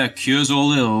 cures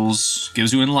all ills,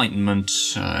 gives you enlightenment,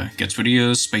 gets rid of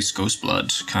your space ghost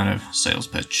blood kind of sales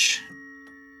pitch.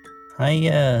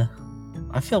 I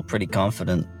feel pretty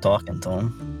confident talking to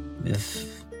him.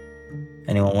 If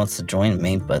anyone wants to join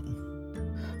me, but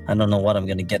I don't know what I'm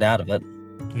going to get out of it.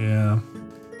 Yeah.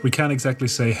 We can't exactly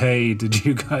say, hey, did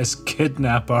you guys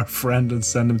kidnap our friend and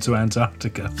send him to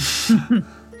Antarctica?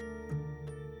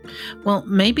 Well,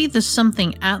 maybe there's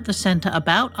something at the center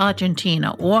about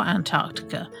Argentina or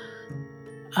Antarctica.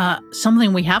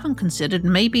 Something we haven't considered.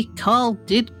 Maybe Carl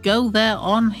did go there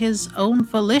on his own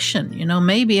volition.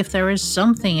 Maybe if there is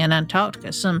something in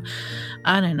Antarctica, some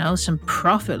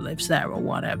prophet lives there or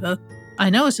whatever. I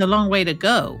know it's a long way to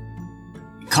go.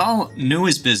 Carl knew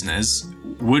his business,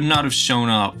 would not have shown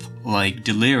up like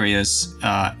delirious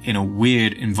in a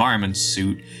weird environment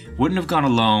suit, wouldn't have gone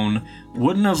alone,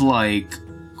 wouldn't have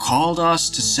called us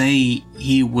to say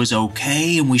he was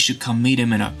okay and we should come meet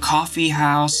him in a coffee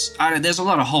house. There's a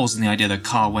lot of holes in the idea that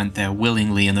Carl went there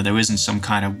willingly and that there isn't some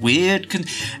kind of weird...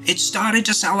 It started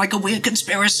to sound like a weird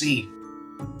conspiracy.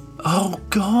 Oh,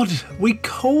 God. We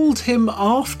called him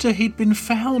after he'd been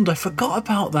found. I forgot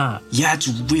about that. Yeah, it's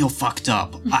real fucked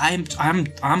up. I'm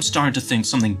starting to think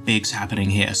something big's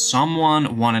happening here.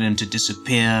 Someone wanted him to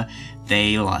disappear.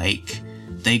 They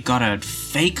got a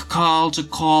fake Carl to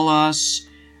call us.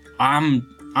 I'm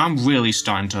really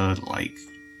starting to,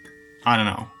 I don't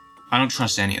know. I don't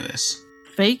trust any of this.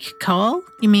 Fake Carl?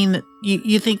 You mean that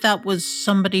you think that was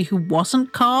somebody who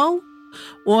wasn't Carl?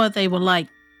 Or they were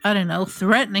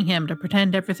threatening him to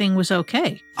pretend everything was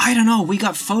okay? I don't know. We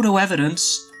got photo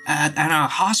evidence at a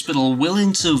hospital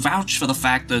willing to vouch for the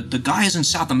fact that the guy is in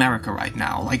South America right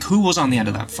now. Who was on the end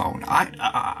of that phone? I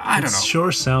don't know. It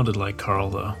sure sounded like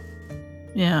Carl, though.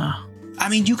 Yeah. I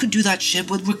mean, you could do that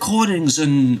shit with recordings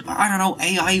and,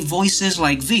 AI voices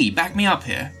like V. Back me up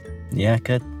here. Yeah,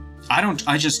 good. I don't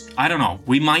know.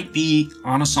 We might be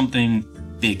onto something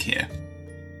big here.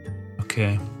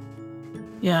 Okay.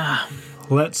 Yeah.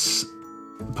 Let's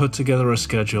put together a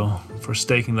schedule for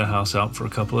staking the house out for a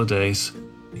couple of days,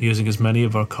 using as many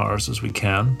of our cars as we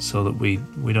can so that we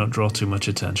don't draw too much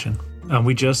attention. And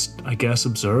we just, I guess,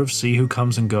 observe, see who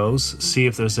comes and goes, see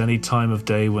if there's any time of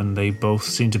day when they both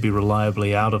seem to be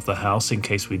reliably out of the house in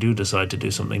case we do decide to do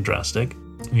something drastic,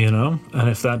 And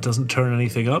if that doesn't turn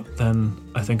anything up, then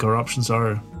I think our options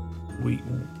are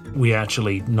we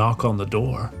actually knock on the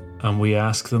door and we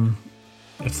ask them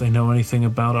if they know anything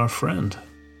about our friend.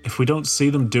 If we don't see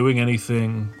them doing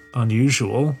anything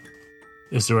unusual,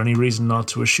 is there any reason not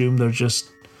to assume they're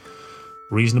just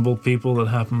reasonable people that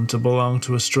happen to belong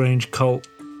to a strange cult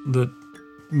that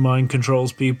mind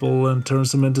controls people and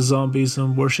turns them into zombies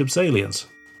and worships aliens?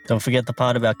 Don't forget the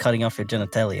part about cutting off your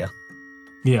genitalia.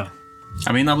 Yeah.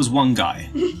 I mean, that was one guy.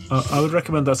 I would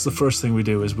recommend that's the first thing we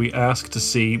do, is we ask to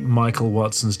see Michael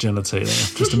Watson's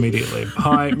genitalia, just immediately.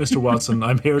 Hi, Mr. Watson,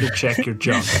 I'm here to check your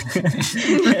junk.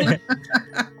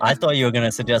 I thought you were going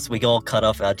to suggest we all cut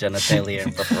off our genitalia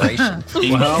in preparation.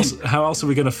 Well, how else are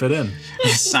we going to fit in?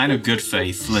 Sign of good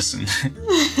faith. Listen,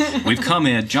 we've come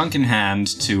here, junk in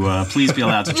hand, to please be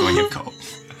allowed to join your cult.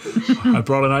 I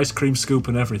brought an ice cream scoop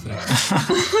and everything.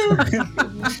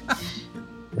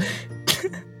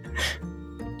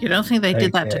 You don't think they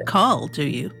did that to Carl, do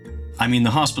you? I mean,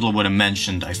 the hospital would have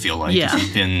mentioned, I feel like, if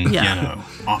he'd been,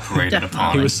 operated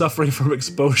upon. He was suffering from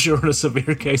exposure and a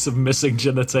severe case of missing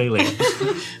genitalia.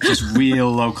 Just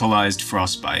real localized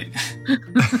frostbite.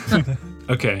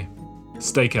 Okay,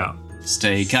 stake out.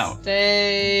 Stake out.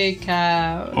 Stake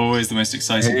out. Always the most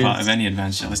exciting part of any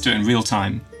adventure. Let's do it in real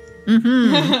time.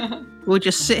 Mm-hmm. We'll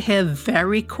just sit here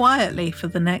very quietly for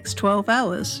the next 12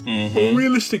 hours. Mm-hmm. Well,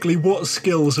 realistically, what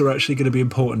skills are actually going to be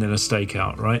important in a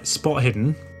stakeout, right? Spot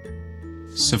hidden.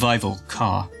 Survival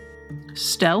car.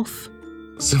 Stealth.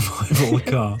 Survival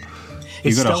car.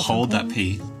 You got to hold that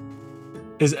P.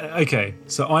 Okay,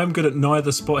 so I'm good at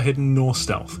neither spot hidden nor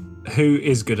stealth. Who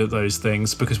is good at those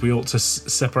things? Because we ought to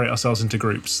separate ourselves into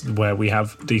groups where we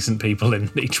have decent people in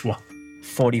each one.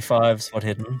 45 spot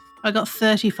hidden. I got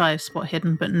 35 spot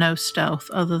hidden, but no stealth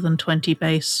other than 20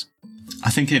 base. I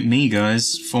think it me,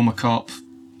 guys. Former cop.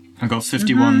 I got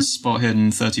 51 spot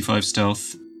hidden, 35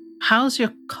 stealth. How's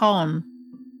your con?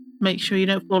 Make sure you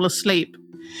don't fall asleep.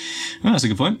 Well, that's a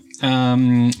good point.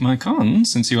 My con,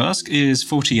 since you ask, is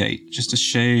 48. Just a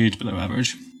shade below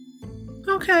average.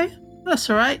 Okay, that's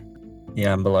all right.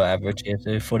 Yeah, I'm below average here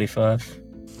too, 45.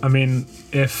 I mean,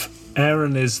 if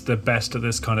Aaron is the best at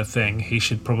this kind of thing, he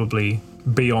should probably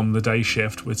be on the day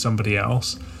shift with somebody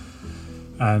else,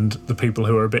 and the people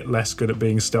who are a bit less good at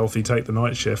being stealthy take the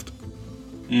night shift.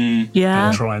 Yeah,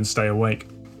 and try and stay awake.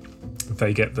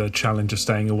 They get the challenge of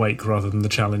staying awake rather than the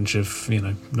challenge of,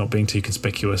 not being too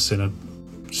conspicuous in a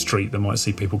street that might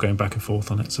see people going back and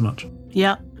forth on it so much.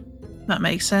 Yeah, that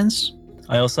makes sense.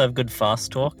 I also have good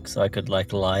fast talk, so I could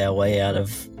lie our way out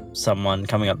of someone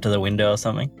coming up to the window or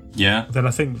something. Yeah. Then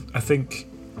I think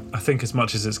I think as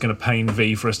much as it's going to pain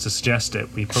V for us to suggest it,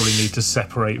 we probably need to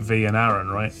separate V and Aaron,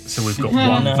 right? So we've got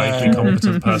one vaguely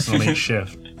competent person on each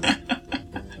shift.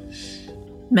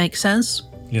 Makes sense.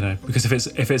 Because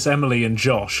if it's Emily and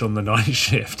Josh on the night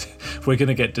shift, we're going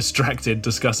to get distracted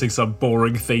discussing some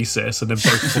boring thesis and then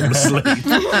both fall asleep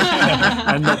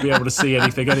and not be able to see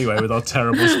anything anyway with our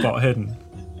terrible spot hidden.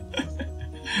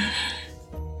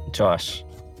 Josh,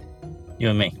 you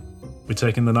and me. We're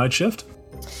taking the night shift?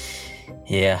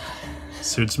 Yeah.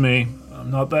 Suits me.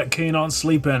 I'm not that keen on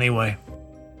sleep anyway.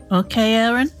 Okay,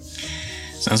 Aaron.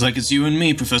 Sounds like it's you and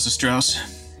me, Professor Strauss.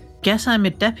 Guess I'm a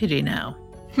deputy now.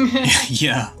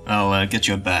 Yeah, I'll get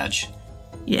you a badge.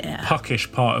 Yeah. Puckish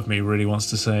part of me really wants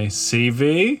to say,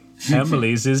 CV,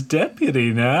 Emily's his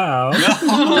deputy now.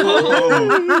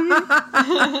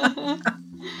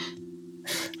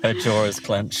 Her jaw is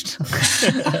clenched.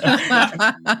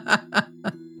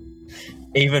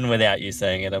 Even without you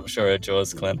saying it, I'm sure her jaw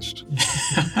is clenched.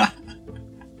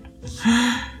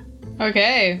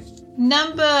 Okay.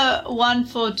 Number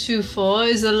 1424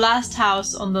 is the last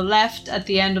house on the left at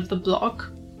the end of the block.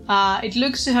 It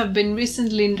looks to have been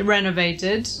recently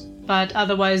renovated, but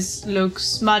otherwise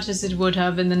looks much as it would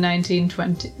have in the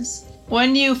 1920s.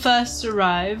 When you first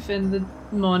arrive in the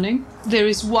morning, there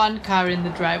is one car in the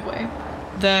driveway.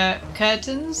 The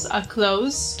curtains are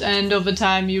closed, and over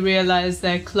time you realize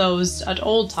they're closed at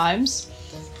all times.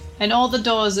 And all the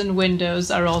doors and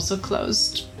windows are also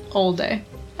closed all day.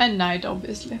 And night,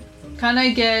 obviously. Can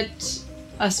I get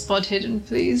a spot hidden,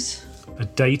 please? A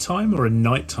daytime or a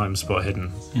nighttime spot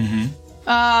hidden?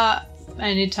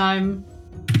 Anytime.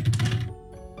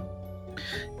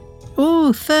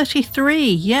 Ooh,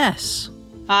 33, yes.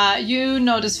 You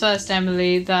notice first,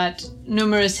 Emily, that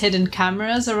numerous hidden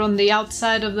cameras are on the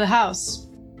outside of the house.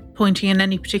 Pointing in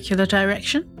any particular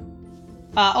direction?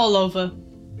 All over.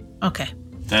 Okay.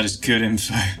 That is good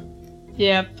info.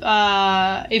 Yep.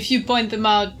 If you point them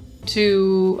out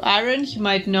to Aaron, you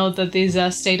might know that these are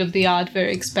state-of-the-art,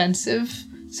 very expensive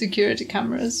security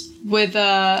cameras. With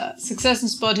success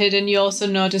and spot hidden, you also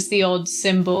notice the odd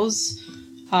symbols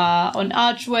on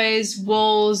archways,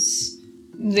 walls.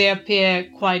 They appear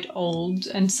quite old,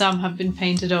 and some have been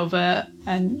painted over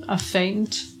and are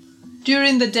faint.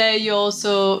 During the day, you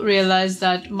also realize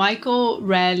that Michael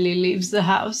rarely leaves the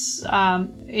house.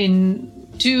 In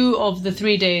 2 of the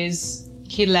 3 days,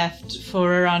 he left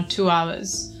for around 2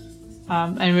 hours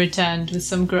and returned with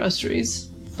some groceries,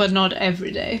 but not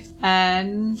every day.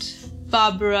 And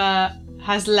Barbara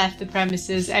has left the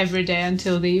premises every day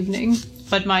until the evening,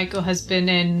 but Michael has been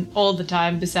in all the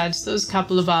time besides those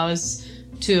couple of hours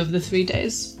 2 of the 3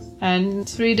 days. And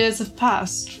 3 days have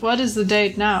passed. What is the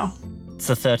date now? It's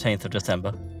the 13th of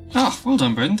December. Oh, well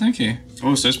done, Brendan, thank you.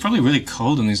 Oh, so it's probably really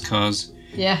cold in these cars.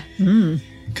 Yeah.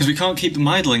 Because we can't keep them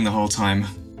idling the whole time.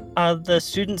 Are the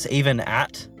students even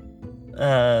at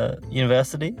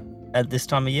university at this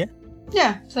time of year?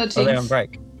 Yeah, 13th. Or are they on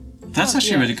break? That's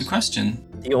actually a really good question.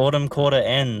 The autumn quarter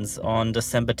ends on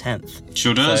December 10th.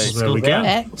 Sure does. So There we school go. down.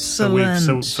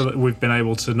 Excellent. So we've been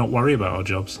able to not worry about our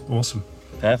jobs. Awesome.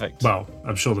 Perfect. Well,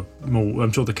 I'm sure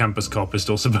the campus cop is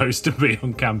still supposed to be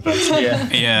on campus. Yeah.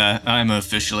 Yeah, I'm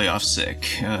officially off sick.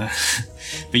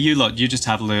 But you just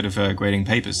have a load of grading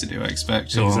papers to do, I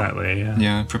expect. Or, Exactly. Yeah.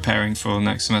 Yeah, preparing for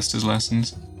next semester's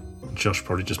lessons. Josh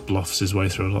probably just bluffs his way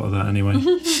through a lot of that anyway.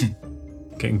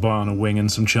 Getting by on a wing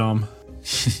and some charm.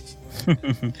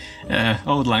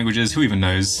 Old languages, who even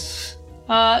knows?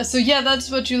 So yeah, that's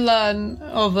what you learn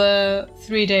over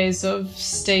 3 days of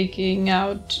staking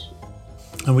out.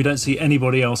 And we don't see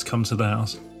anybody else come to the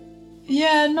house.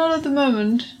 Yeah, not at the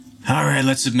moment. Alright,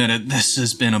 let's admit it, this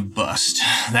has been a bust.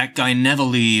 That guy never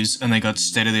leaves, and they got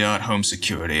state-of-the-art home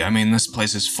security. I mean, this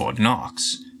place is Fort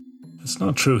Knox. It's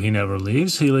not true he never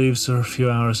leaves. He leaves for a few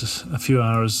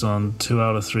hours on 2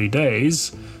 out of 3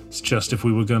 days. It's just if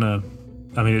we were gonna...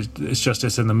 I mean,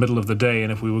 it's in the middle of the day,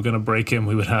 and if we were gonna break in,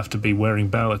 we would have to be wearing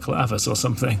balaclavas or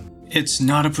something. It's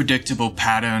not a predictable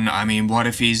pattern. I mean, what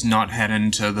if he's not heading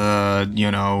to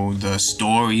the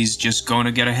store? He's just going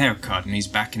to get a haircut, and he's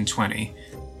back in 20.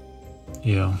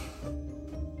 Yeah.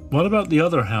 What about the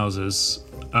other houses?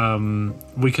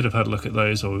 We could have had a look at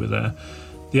those while we were there.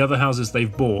 The other houses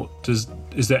they've bought, is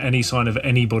there any sign of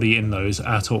anybody in those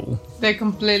at all? They're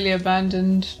completely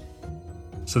abandoned.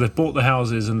 So they've bought the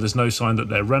houses and there's no sign that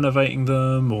they're renovating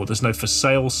them, or there's no for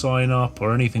sale sign up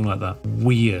or anything like that.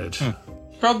 Weird.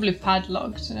 Probably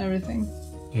padlocked and everything.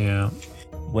 Yeah.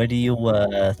 Where do you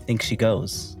think she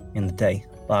goes in the day,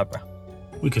 Barbara?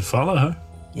 We could follow her.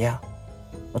 Yeah.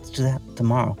 Let's do that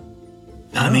tomorrow.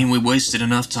 I mean, we wasted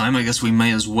enough time. I guess we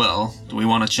may as well. Do we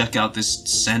want to check out this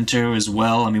center as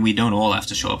well? I mean, we don't all have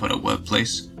to show up at a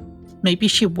workplace. Maybe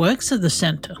she works at the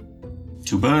center.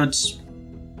 2 birds.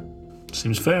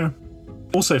 Seems fair.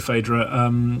 Also, Phaedra,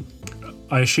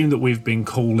 I assume that we've been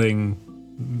calling,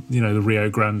 the Rio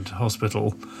Grande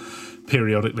Hospital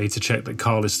periodically to check that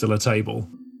Carl is still a table.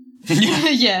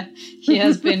 Yeah, he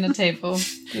has been a table.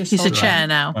 He's a chair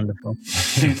now. Wonderful.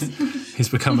 He's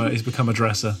become a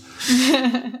dresser.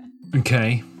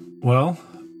 Okay, well,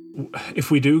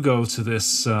 if we do go to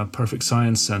this Perfect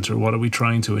Science Center, what are we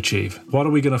trying to achieve? What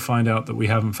are we going to find out that we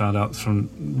haven't found out from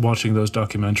watching those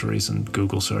documentaries and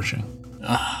Google searching?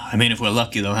 I mean, if we're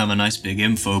lucky, they'll have a nice big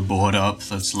info board up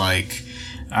that's like,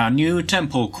 our new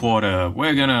temple quarter.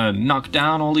 We're gonna knock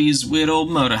down all these weird old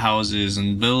murder houses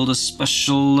and build a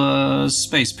special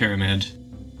space pyramid.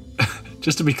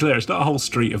 Just to be clear, it's not a whole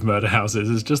street of murder houses,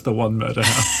 it's just the one murder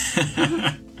house.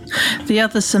 The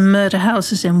others some murder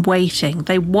houses in waiting.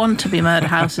 They want to be murder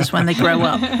houses when they grow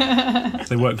up.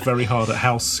 They worked very hard at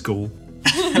house school.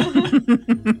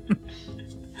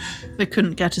 They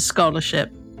couldn't get a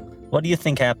scholarship. What do you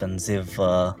think happens if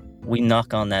we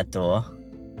knock on that door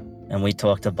and we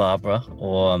talk to Barbara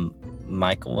or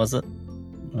Michael, was it?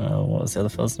 What was the other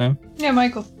fellow's name? Yeah,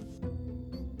 Michael.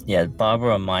 Yeah,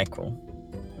 Barbara or Michael.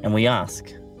 And we ask,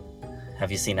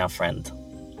 have you seen our friend?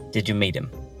 Did you meet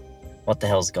him? What the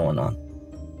hell's going on?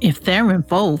 If they're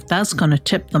involved, that's going to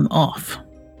tip them off.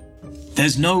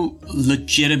 There's no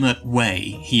legitimate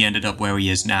way he ended up where he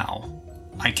is now.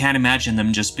 I can't imagine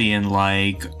them just being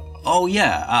like, oh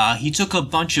yeah, he took a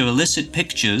bunch of illicit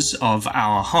pictures of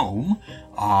our home.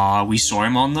 We saw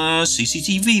him on the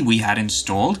CCTV we had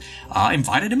installed,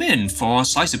 invited him in for a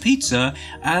slice of pizza,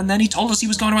 and then he told us he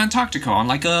was going to Antarctica on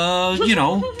like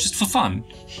just for fun.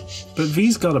 But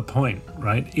V's got a point,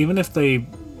 right? Even if they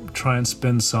try and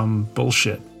spin some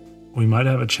bullshit, we might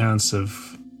have a chance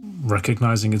of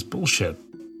recognizing it's bullshit.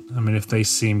 I mean, if they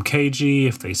seem cagey,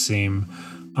 if they seem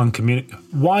uncommunicative,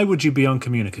 why would you be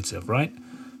uncommunicative, right?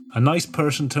 A nice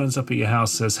person turns up at your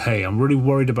house, says, "Hey, I'm really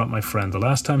worried about my friend. The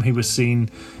last time he was seen,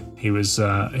 he was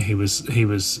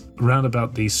round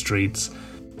about these streets.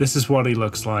 This is what he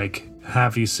looks like.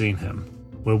 Have you seen him?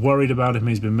 We're worried about him.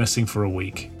 He's been missing for a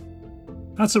week."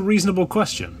 That's a reasonable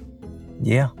question.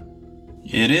 Yeah.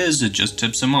 It is. It just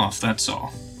tips him off, that's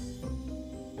all.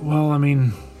 Well, I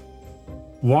mean,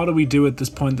 what do we do at this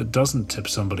point that doesn't tip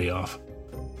somebody off?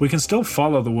 We can still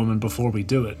follow the woman before we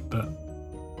do it, but...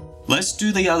 Let's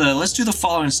do the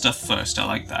following stuff first. I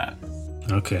like that.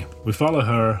 Okay, we follow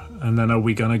her, and then are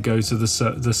we going to go to the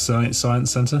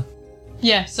science center?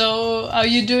 Yeah, so are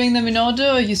you doing them in order,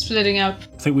 or are you splitting up?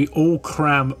 I think we all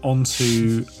cram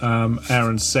onto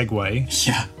Aaron's Segway.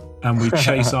 Yeah. And we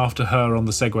chase after her on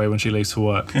the Segway when she leaves for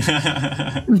work.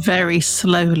 Very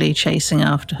slowly chasing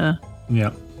after her.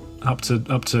 Yeah, up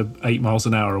to 8 miles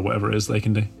an hour or whatever it is they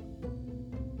can do.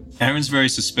 Aaron's very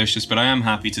suspicious, but I am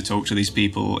happy to talk to these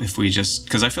people if we just...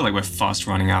 Because I feel like we're fast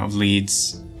running out of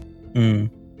leads.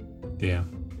 Yeah.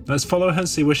 Let's follow her and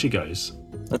see where she goes.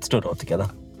 Let's do it all together.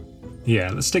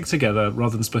 Yeah, let's stick together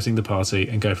rather than splitting the party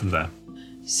and go from there.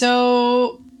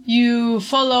 So you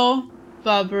follow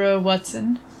Barbara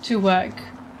Watson to work,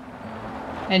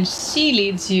 and she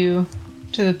leads you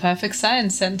to the Perfect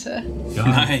Science Center. God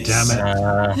Nice. Damn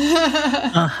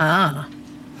it.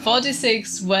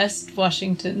 46 West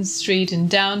Washington Street in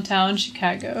downtown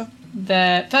Chicago.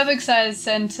 The Perfect Science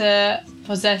Center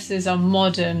possesses a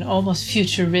modern, almost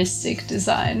futuristic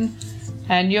design.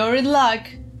 And you're in luck,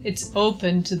 it's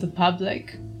open to the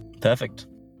public. Perfect.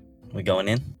 We going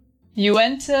in? You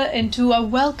enter into a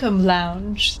welcome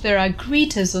lounge. There are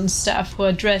greeters on staff who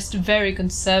are dressed very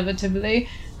conservatively,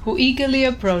 who eagerly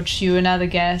approach you and other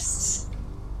guests.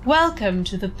 Welcome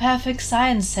to the Perfect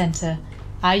Science Center.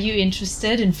 Are you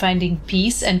interested in finding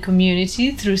peace and community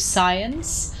through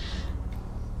science?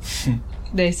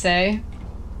 They say.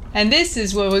 And this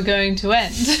is where we're going to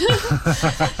end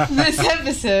this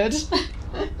episode.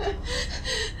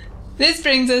 This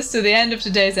brings us to the end of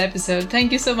today's episode.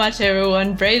 Thank you so much,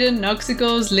 everyone. Brayden,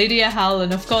 Noxicals, Lydia, Hal,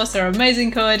 and of course our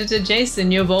amazing co-editor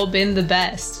Jason. You've all been the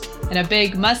best. And a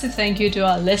big, massive thank you to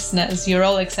our listeners. You're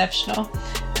all exceptional.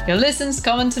 Your listens,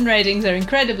 comments, and ratings are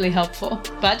incredibly helpful.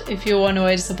 But if you want a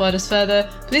way to support us further,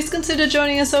 please consider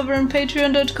joining us over on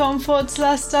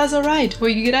patreon.com/StarsAreRight,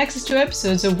 where you get access to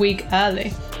episodes a week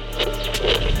early.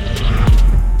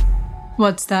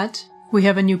 What's that? We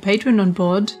have a new patron on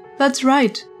board? That's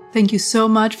right. Thank you so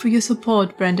much for your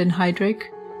support, Brendan Heydrich.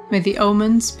 May the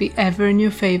omens be ever in your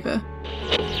favor.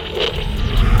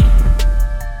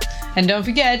 And don't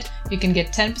forget, you can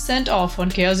get 10% off on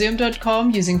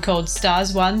chaosium.com using code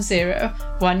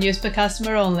STARS10, 1 use per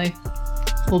customer only.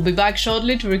 We'll be back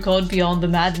shortly to record Beyond the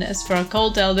Madness for our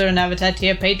Cult Elder and Avatar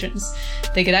tier patrons.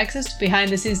 They get access to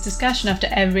behind-the-scenes discussion after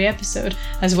every episode,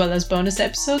 as well as bonus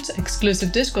episodes,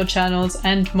 exclusive Discord channels,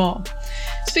 and more.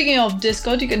 Speaking of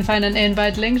Discord, you can find an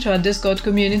invite link to our Discord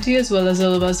community as well as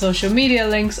all of our social media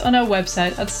links on our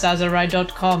website at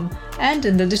starsarise.com and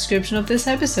in the description of this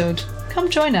episode. Come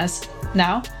join us.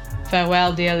 Now,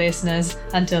 farewell dear listeners,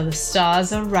 until the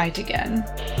stars are right again.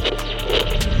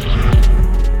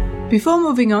 Before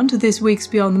moving on to this week's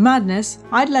Beyond the Madness,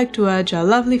 I'd like to urge our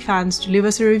lovely fans to leave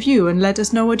us a review and let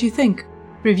us know what you think.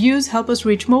 Reviews help us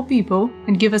reach more people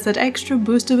and give us that extra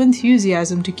boost of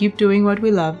enthusiasm to keep doing what we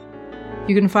love.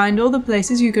 You can find all the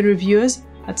places you can review us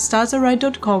at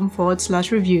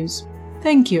starsarise.com/reviews.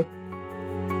 Thank you.